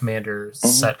Commander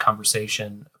set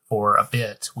conversation for a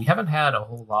bit. We haven't had a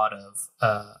whole lot of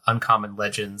uncommon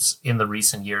legends in the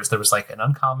recent years. There was like an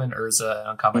uncommon Urza, an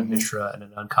uncommon Mishra, and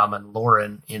an uncommon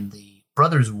Lauren in the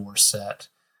Brothers War set.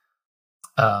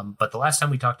 But the last time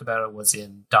we talked about it was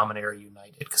in Dominaria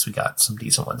United, because we got some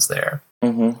decent ones there.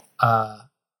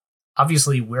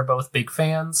 Obviously, we're both big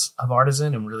fans of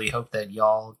Artisan and really hope that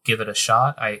y'all give it a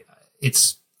shot.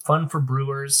 It's fun for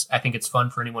brewers. I think it's fun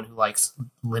for anyone who likes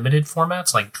limited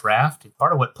formats like draft.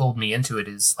 Part of what pulled me into it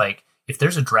is, like, if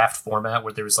there's a draft format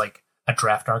where there's like a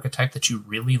draft archetype that you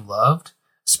really loved,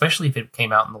 especially if it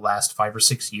came out in the last 5 or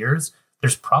 6 years,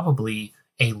 there's probably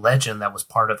a legend that was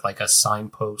part of like a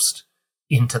signpost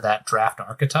into that draft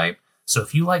archetype. So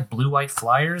if you like blue-white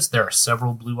flyers, there are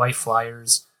several blue-white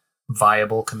flyers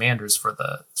viable commanders for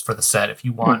the set. If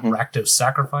you want Rakdos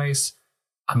Sacrifice,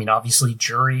 I mean, obviously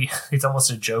Jury, it's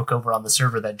almost a joke over on the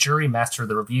server that Jury Master of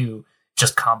the Review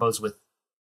just combos with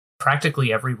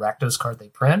practically every Rakdos card they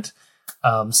print.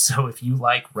 So if you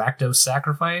like Rakdos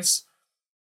Sacrifice,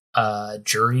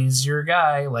 Jury's your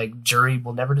guy. Like, Jury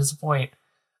will never disappoint.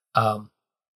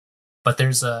 But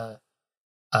there's a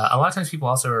lot of times people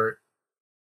also are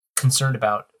concerned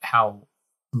about how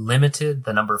limited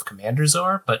the number of commanders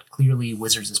are, but clearly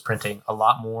Wizards is printing a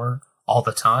lot more all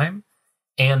the time.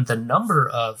 And the number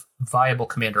of viable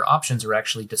commander options are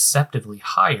actually deceptively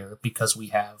higher because we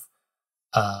have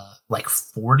like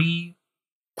 40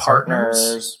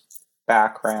 partners,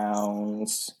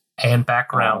 backgrounds, and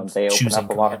backgrounds. They open choosing up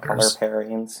a lot of commanders. color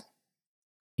pairings.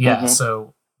 Yeah,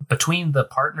 so between the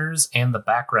partners and the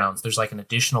backgrounds, there's like an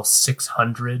additional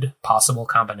 600 possible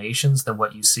combinations than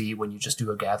what you see when you just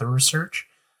do a gatherer search.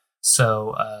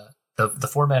 So the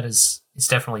format is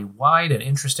definitely wide and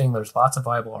interesting. There's lots of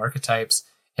viable archetypes.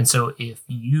 And so if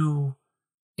you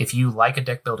like a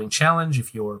deck building challenge,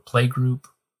 if your play group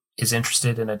is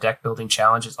interested in a deck building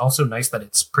challenge, it's also nice that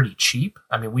it's pretty cheap.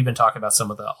 I mean, we've been talking about some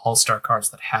of the all-star cards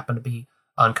that happen to be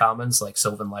uncommons, like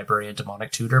Sylvan Library and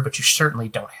Demonic Tutor, but you certainly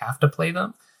don't have to play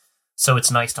them. So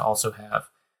it's nice to also have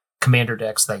commander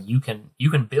decks that you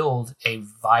can build a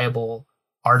viable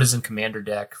Artisan commander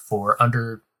deck for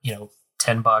under,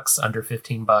 $10, under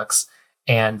 $15,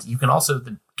 and you can also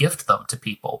gift them to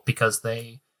people because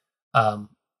they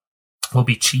will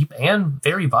be cheap and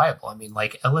very viable. I mean,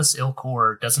 like Ellis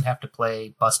Ilkor doesn't have to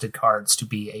play busted cards to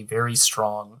be a very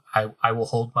strong, I will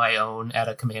hold my own at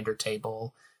a commander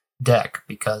table deck,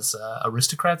 because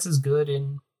Aristocrats is good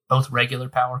in both regular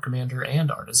Power Commander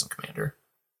and Artisan Commander.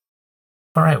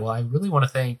 All right, well, I really want to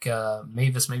thank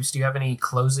Mavis. Mavis, do you have any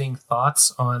closing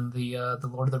thoughts on the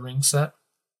Lord of the Rings set?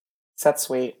 Set's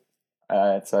sweet.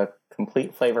 It's a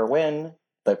complete flavor win.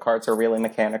 The cards are really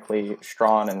mechanically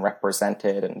strong and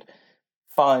represented and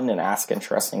fun and ask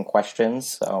interesting questions.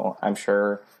 So I'm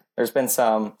sure there's been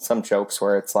some jokes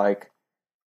where it's like,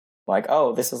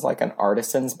 oh, this is like an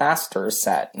Artisan's Masters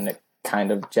set, and it kind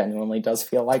of genuinely does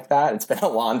feel like that. It's been a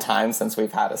long time since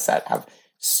we've had a set have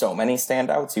so many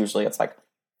standouts. Usually it's like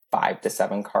 5 to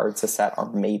 7 cards a set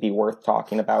are maybe worth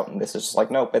talking about, and this is just like,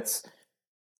 nope, it's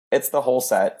the whole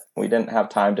set. We didn't have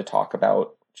time to talk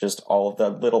about just all of the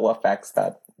little effects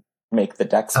that make the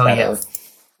decks better. Yeah.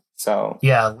 So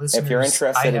yeah, if you're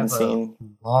interested in seeing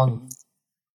long.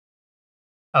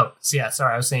 Oh, so yeah,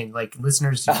 sorry, I was saying, like,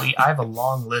 listeners, I have a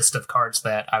long list of cards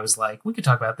that I was like, we could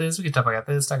talk about this, talk about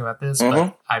this,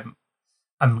 but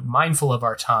I'm mindful of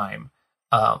our time.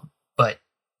 But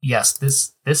yes,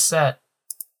 this set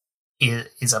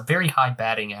is a very high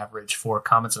batting average for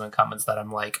commons and uncommons that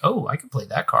I'm like, oh, I can play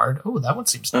that card. Oh, that one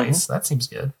seems nice. That seems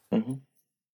good.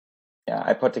 Yeah,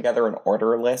 I put together an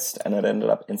order list, and it ended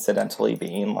up incidentally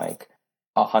being like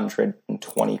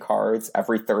 120 cards.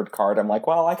 Every third card, I'm like,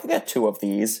 well, I could get 2 of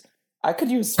these. I could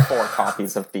use 4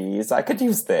 copies of these. I could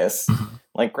use this.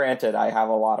 Like, granted, I have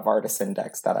a lot of Artisan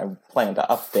decks that I plan to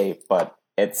update, but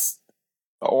it's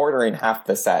ordering half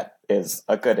the set is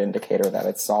a good indicator that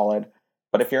it's solid.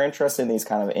 But if you're interested in these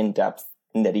kind of in-depth,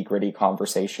 nitty-gritty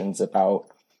conversations about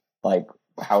like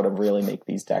how to really make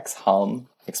these decks hum,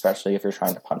 especially if you're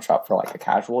trying to punch up for like a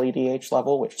casual EDH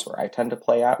level, which is where I tend to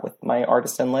play at with my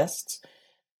Artisan lists,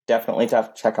 definitely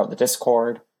check out the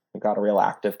Discord. We've got a real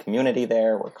active community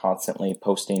there. We're constantly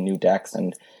posting new decks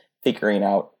and figuring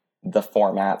out the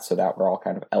format so that we're all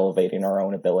kind of elevating our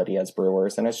own ability as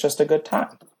brewers, and it's just a good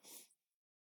time.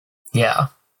 Yeah.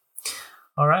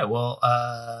 All right. Well,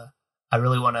 I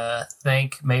really want to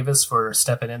thank Mavis for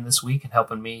stepping in this week and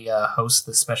helping me host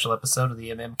this special episode of the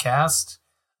MM Cast.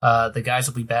 The guys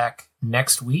will be back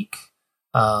next week.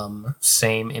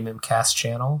 Same MM Cast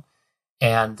channel.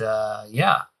 And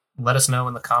yeah, let us know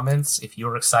in the comments if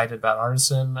you're excited about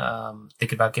Artisan,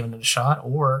 think about giving it a shot,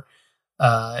 or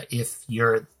if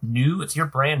you're new, if you're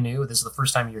brand new, this is the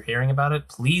first time you're hearing about it,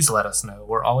 please let us know.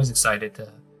 We're always excited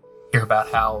to hear about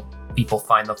how people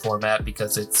find the format,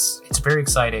 because it's very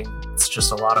exciting. It's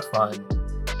just a lot of fun,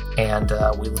 and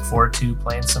we look forward to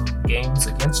playing some games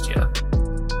against you.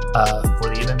 For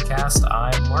the MM Cast,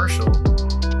 I'm Marshall,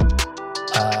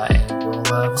 and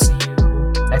we'll see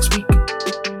you next week.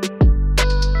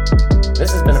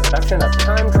 This has been a production of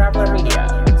Time Traveler Media,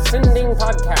 sending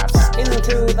podcasts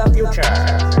into the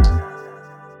future.